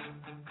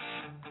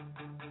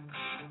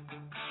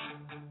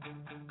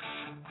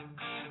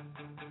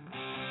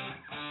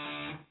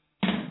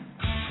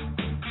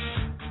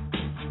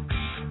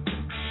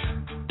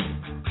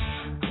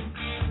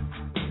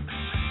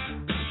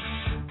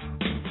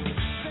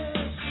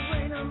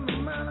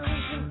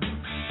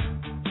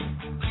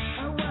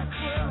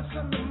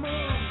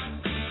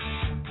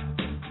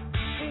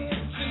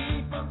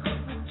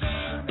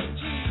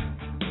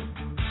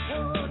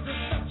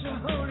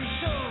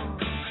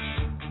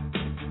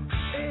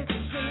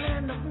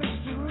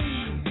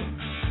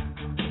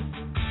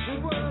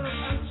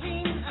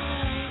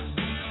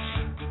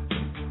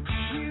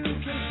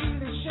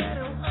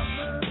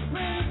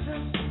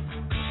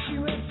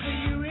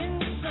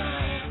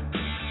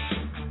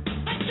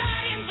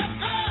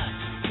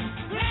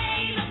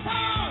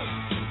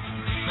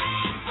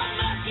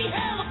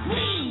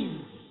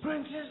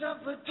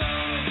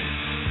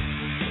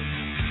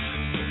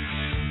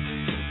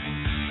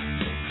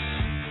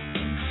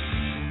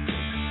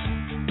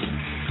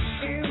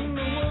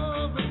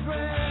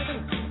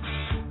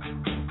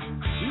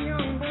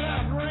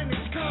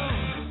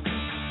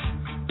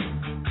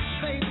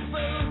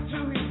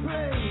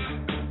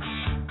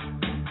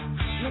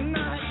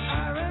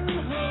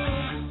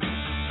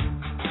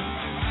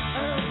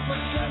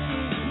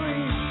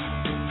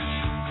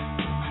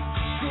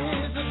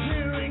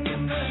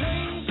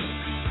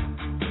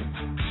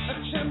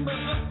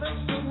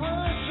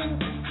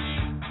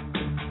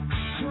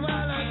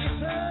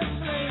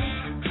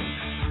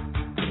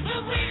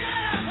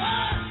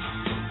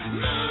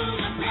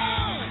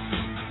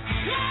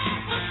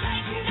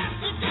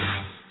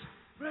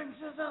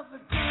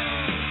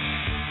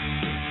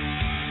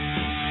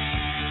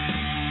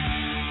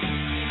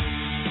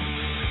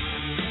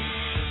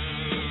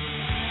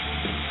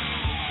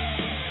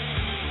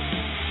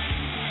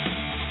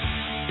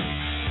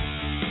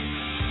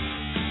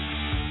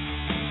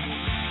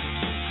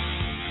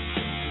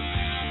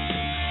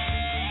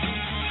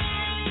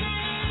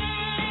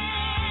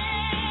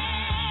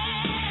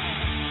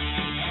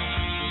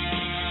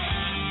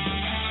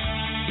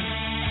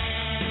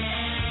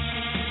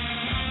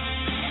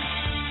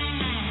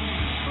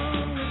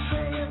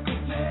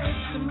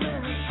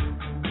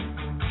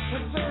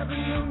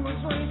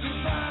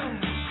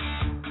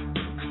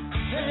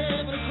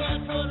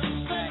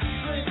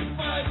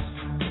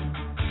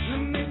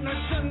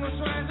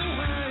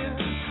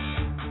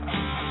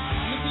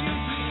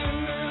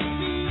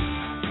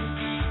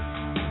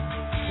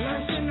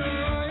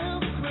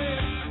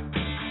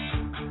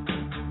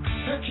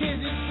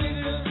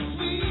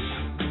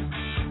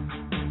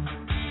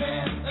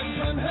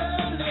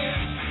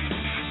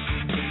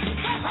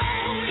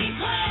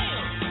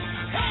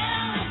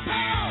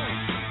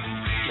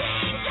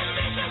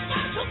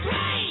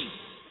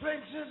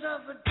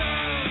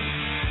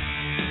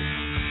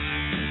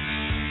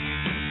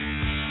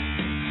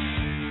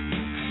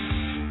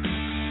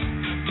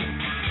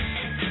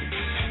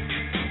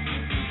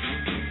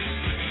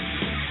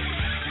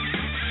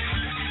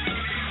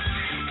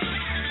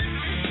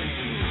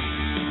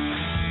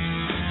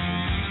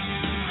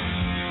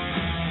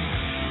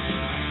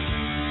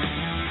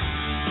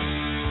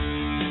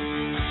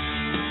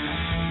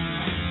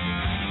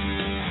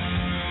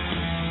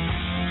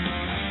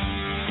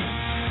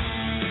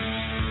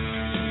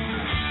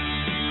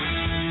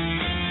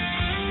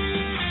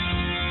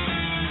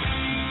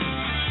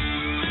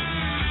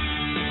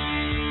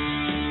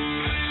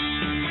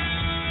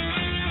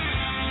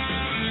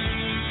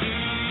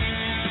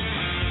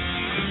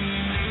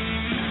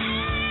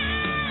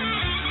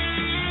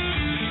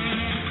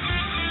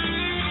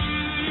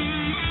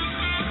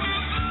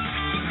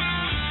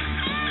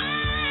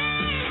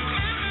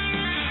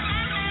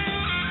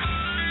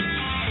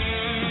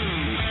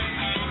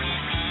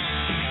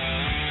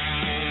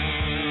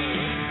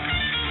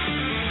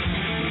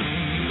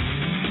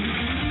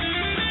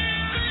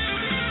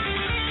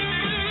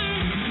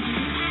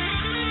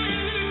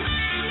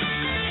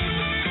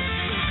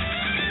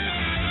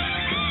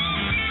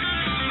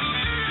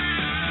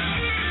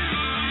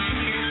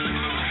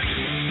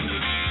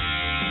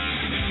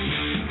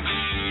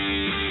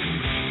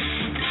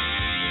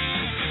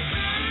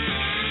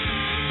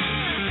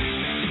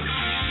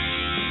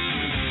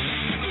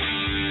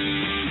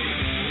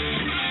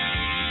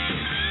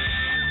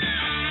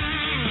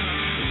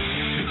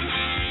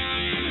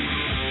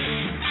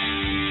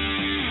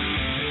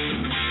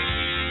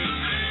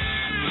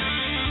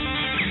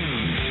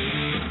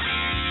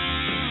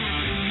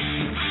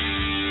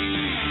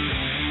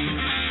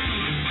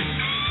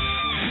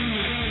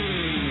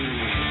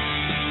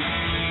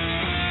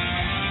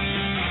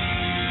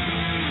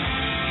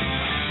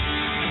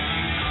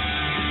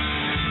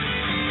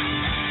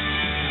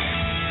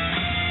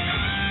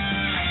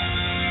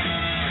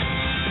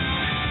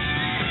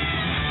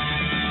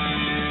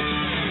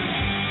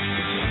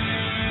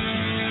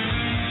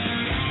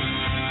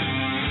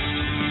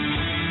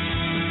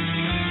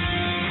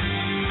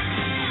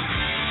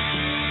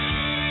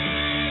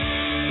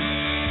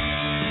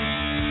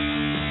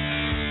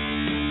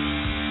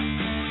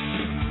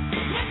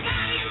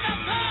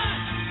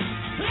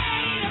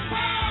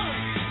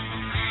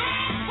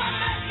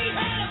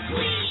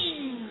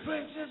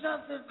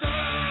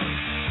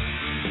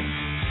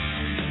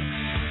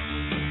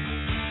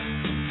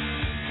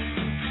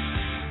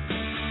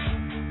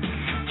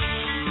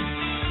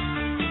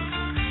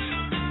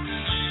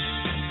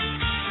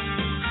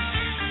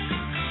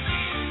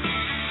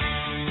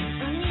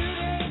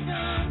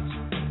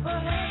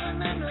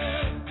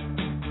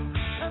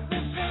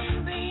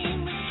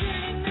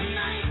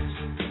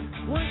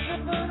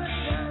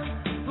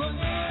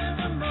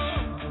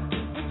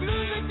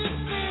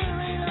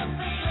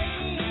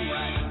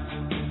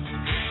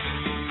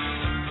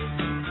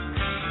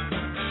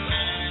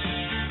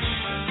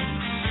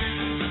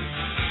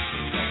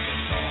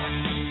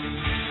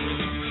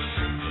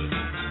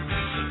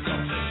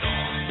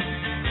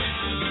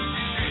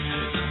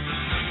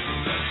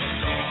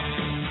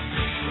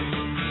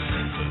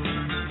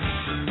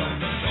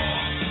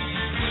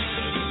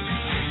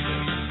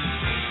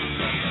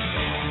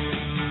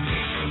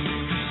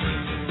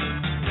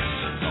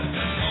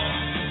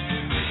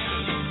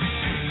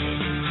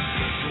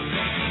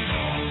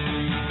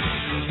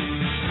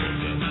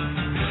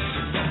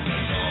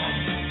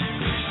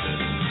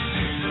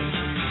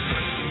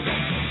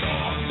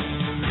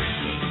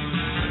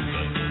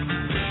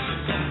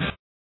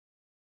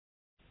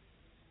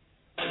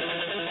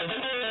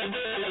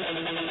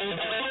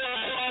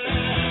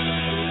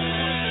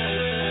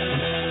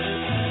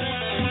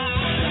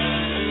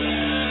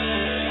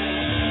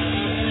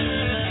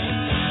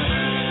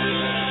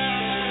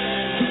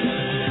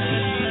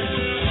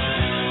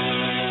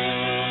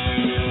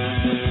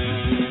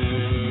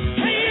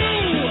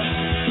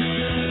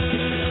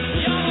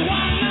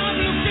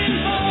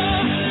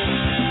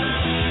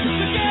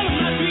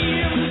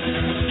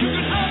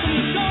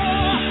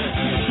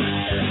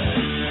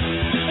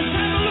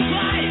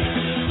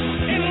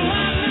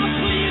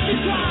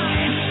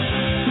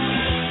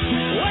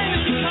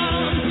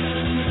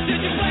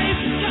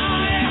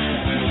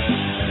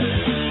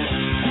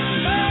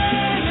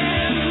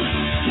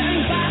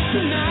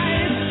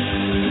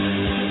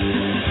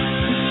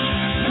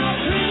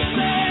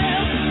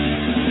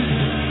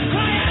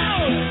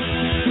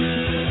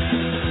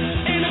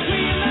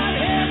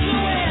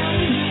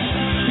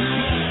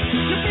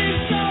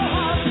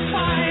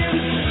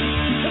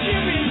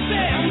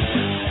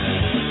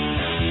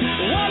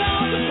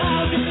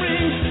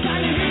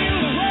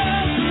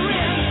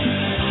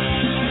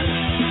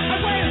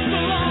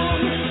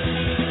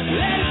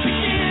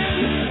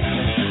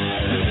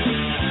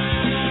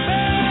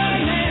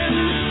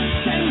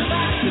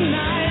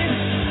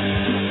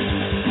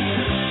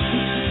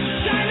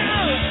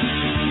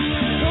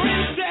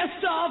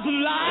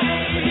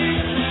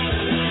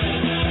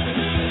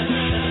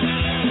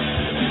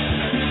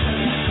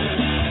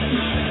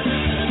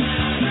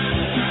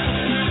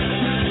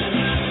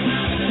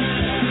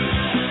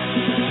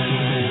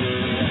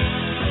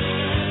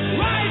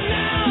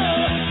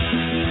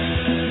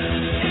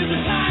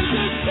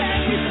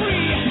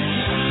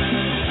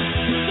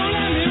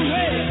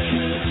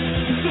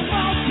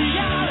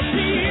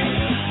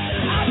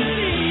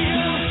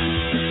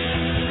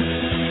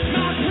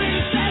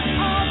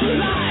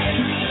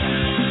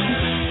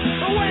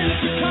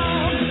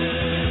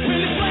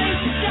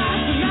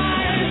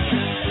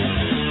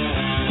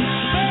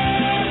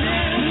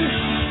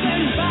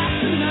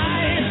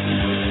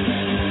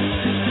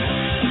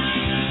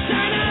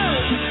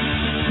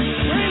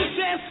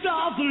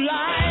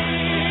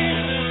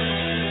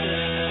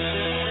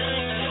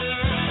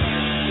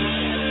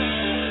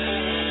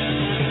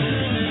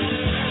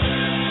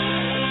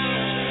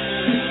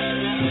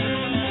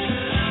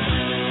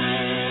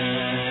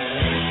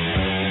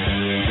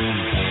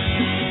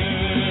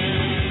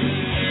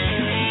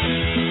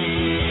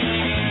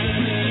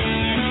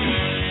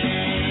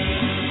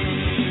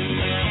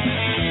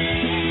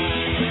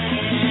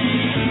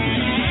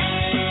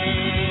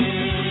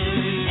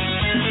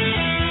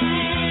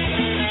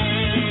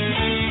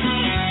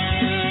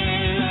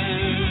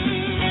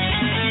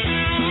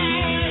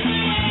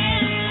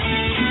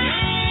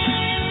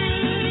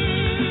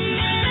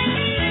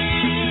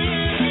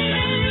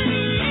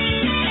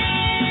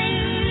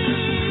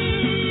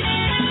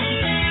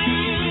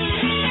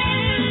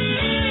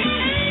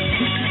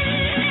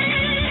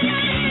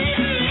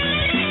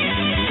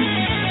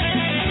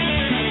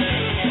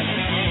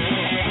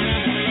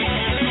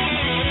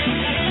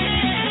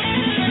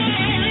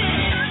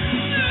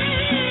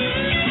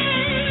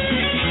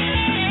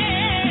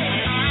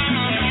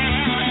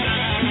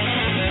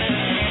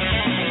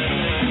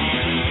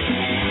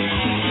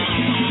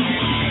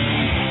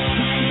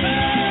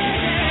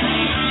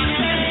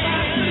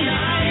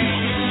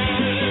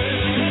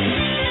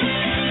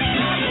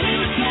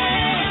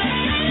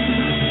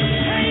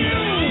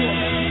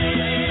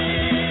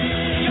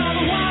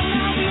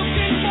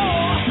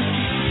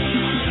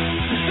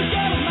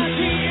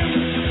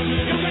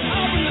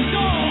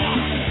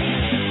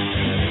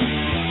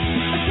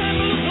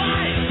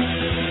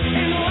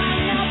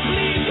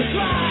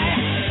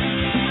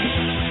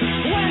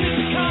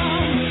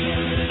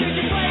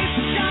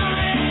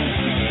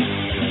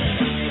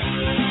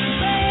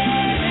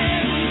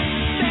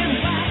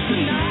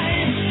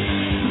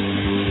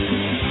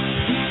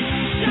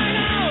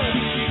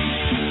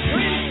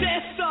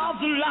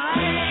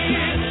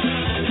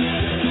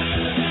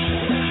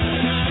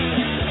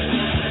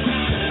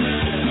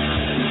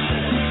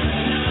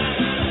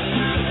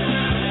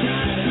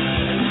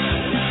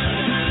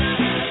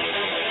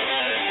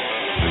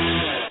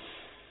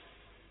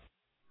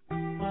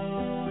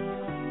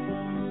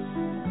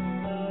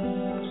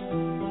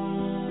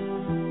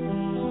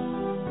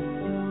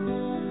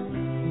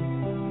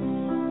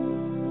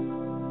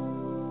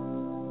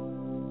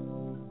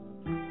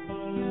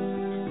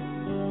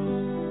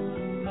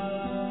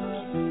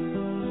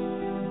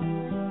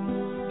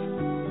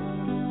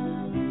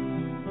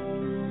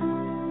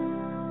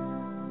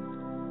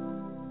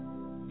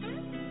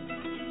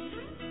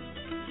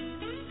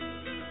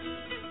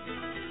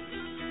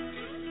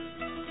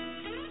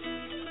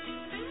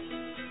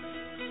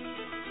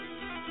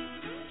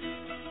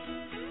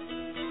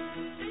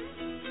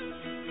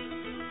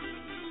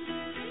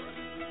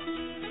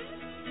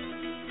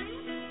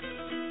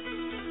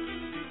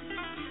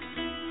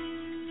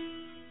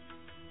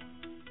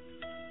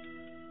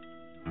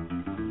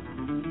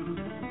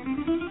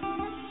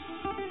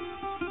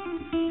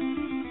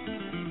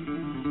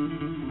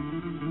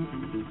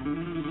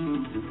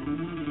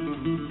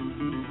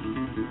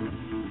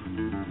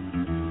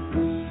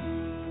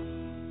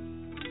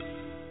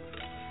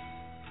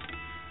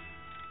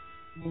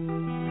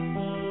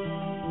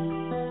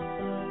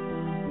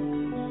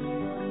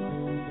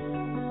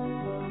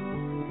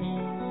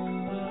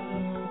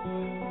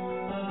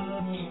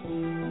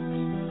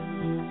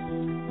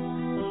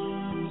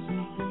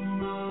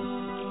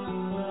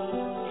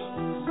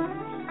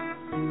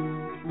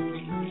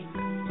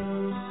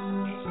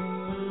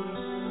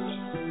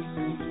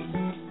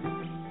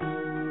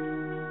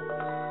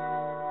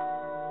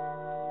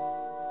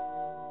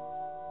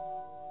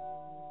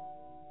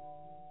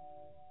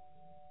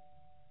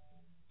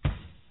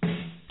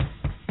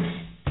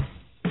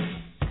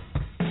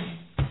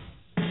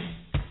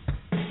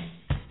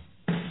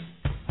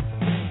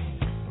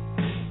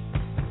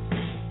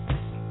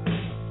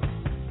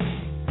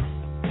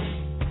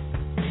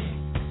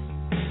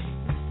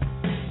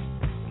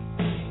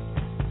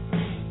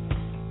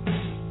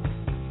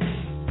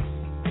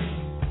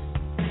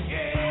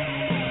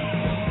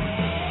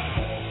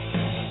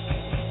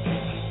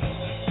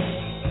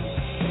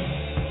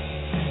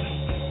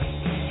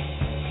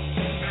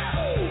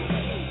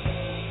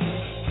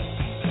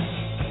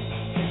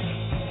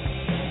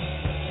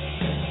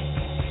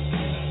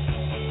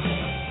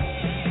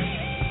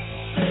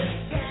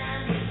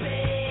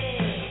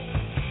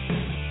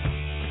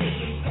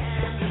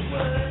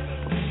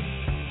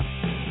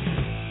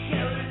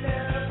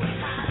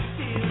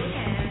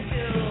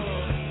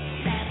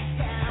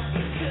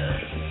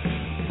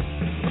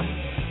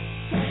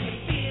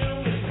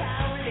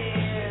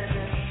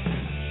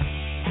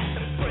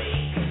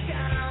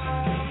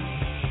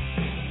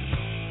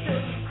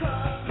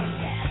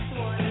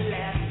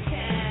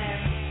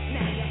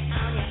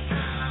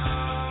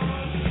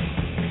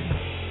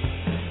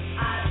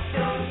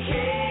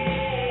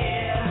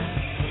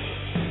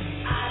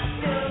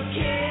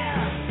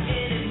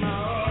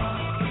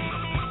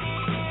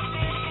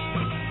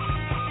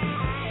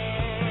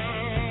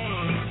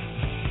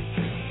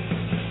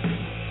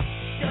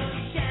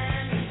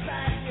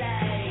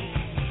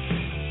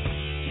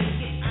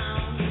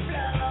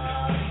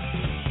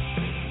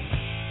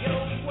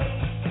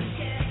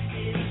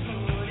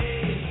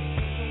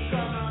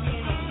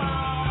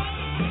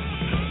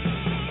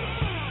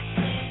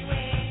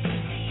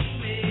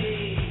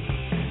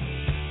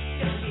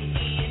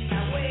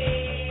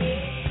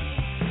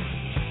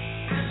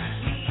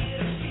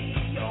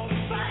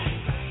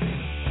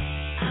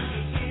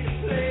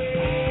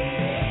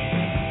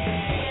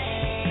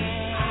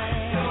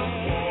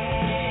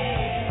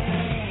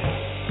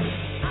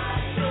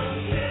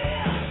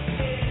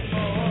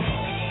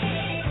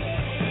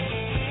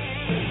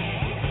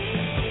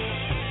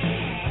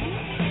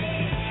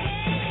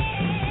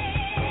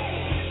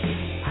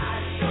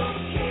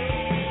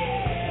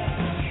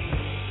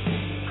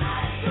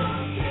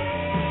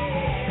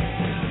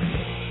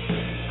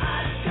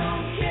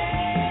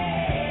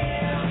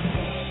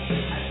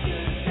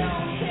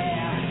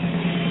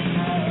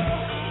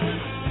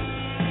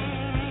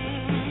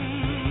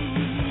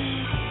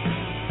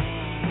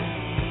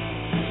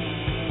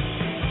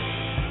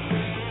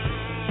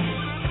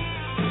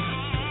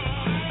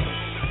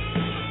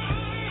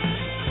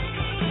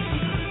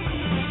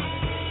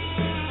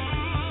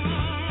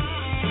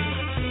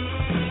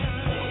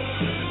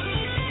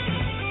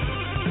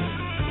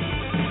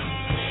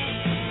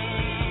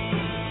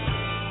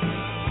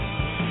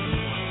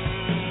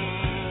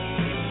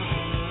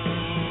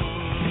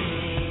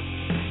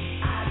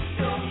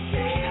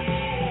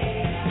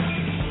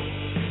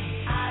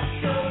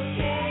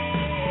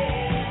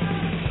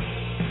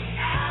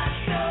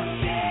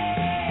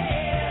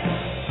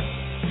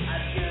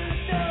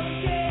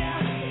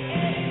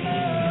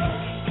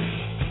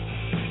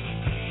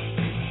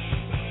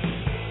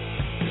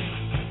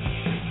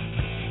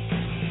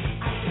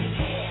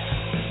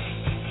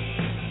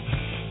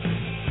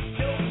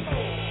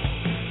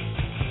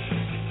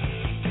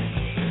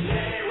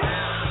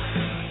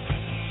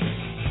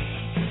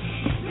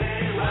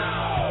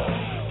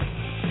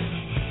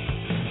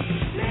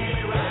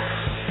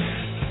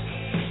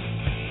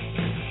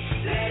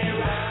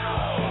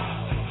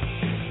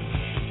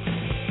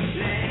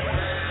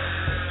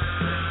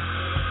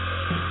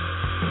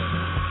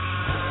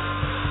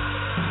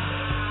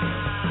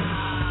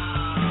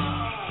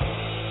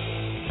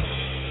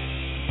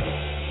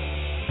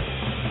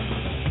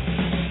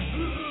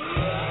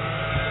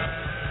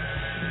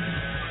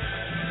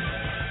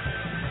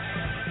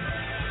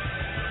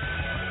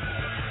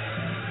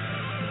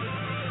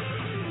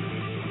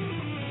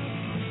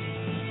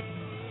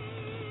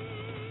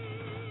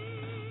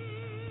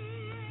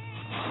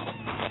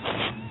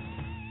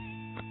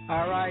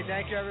 All right,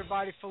 thank you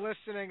everybody for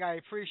listening. I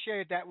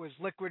appreciate it. That was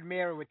Liquid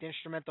Mirror with the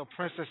instrumental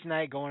Princess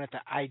Night going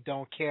into I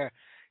Don't Care.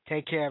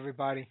 Take care,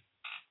 everybody.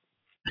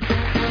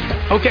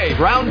 Okay,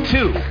 round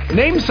 2.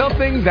 Name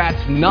something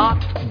that's not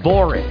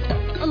boring.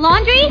 A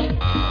laundry?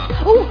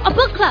 Ooh, a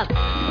book club.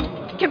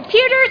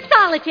 Computer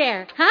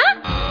solitaire,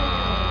 huh?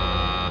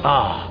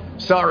 Ah,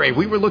 sorry,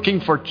 we were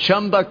looking for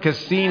Chumba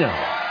Casino.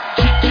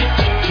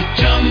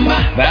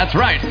 That's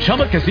right,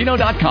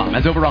 ChumbaCasino.com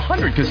has over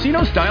 100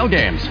 casino-style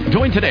games.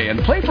 Join today and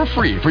play for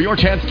free for your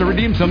chance to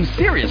redeem some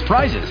serious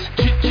prizes.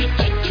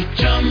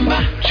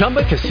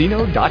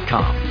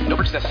 ChumbaCasino.com. No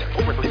purchase necessary.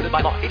 Void where prohibited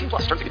by law. 18+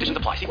 terms and conditions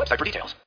apply. See website for details.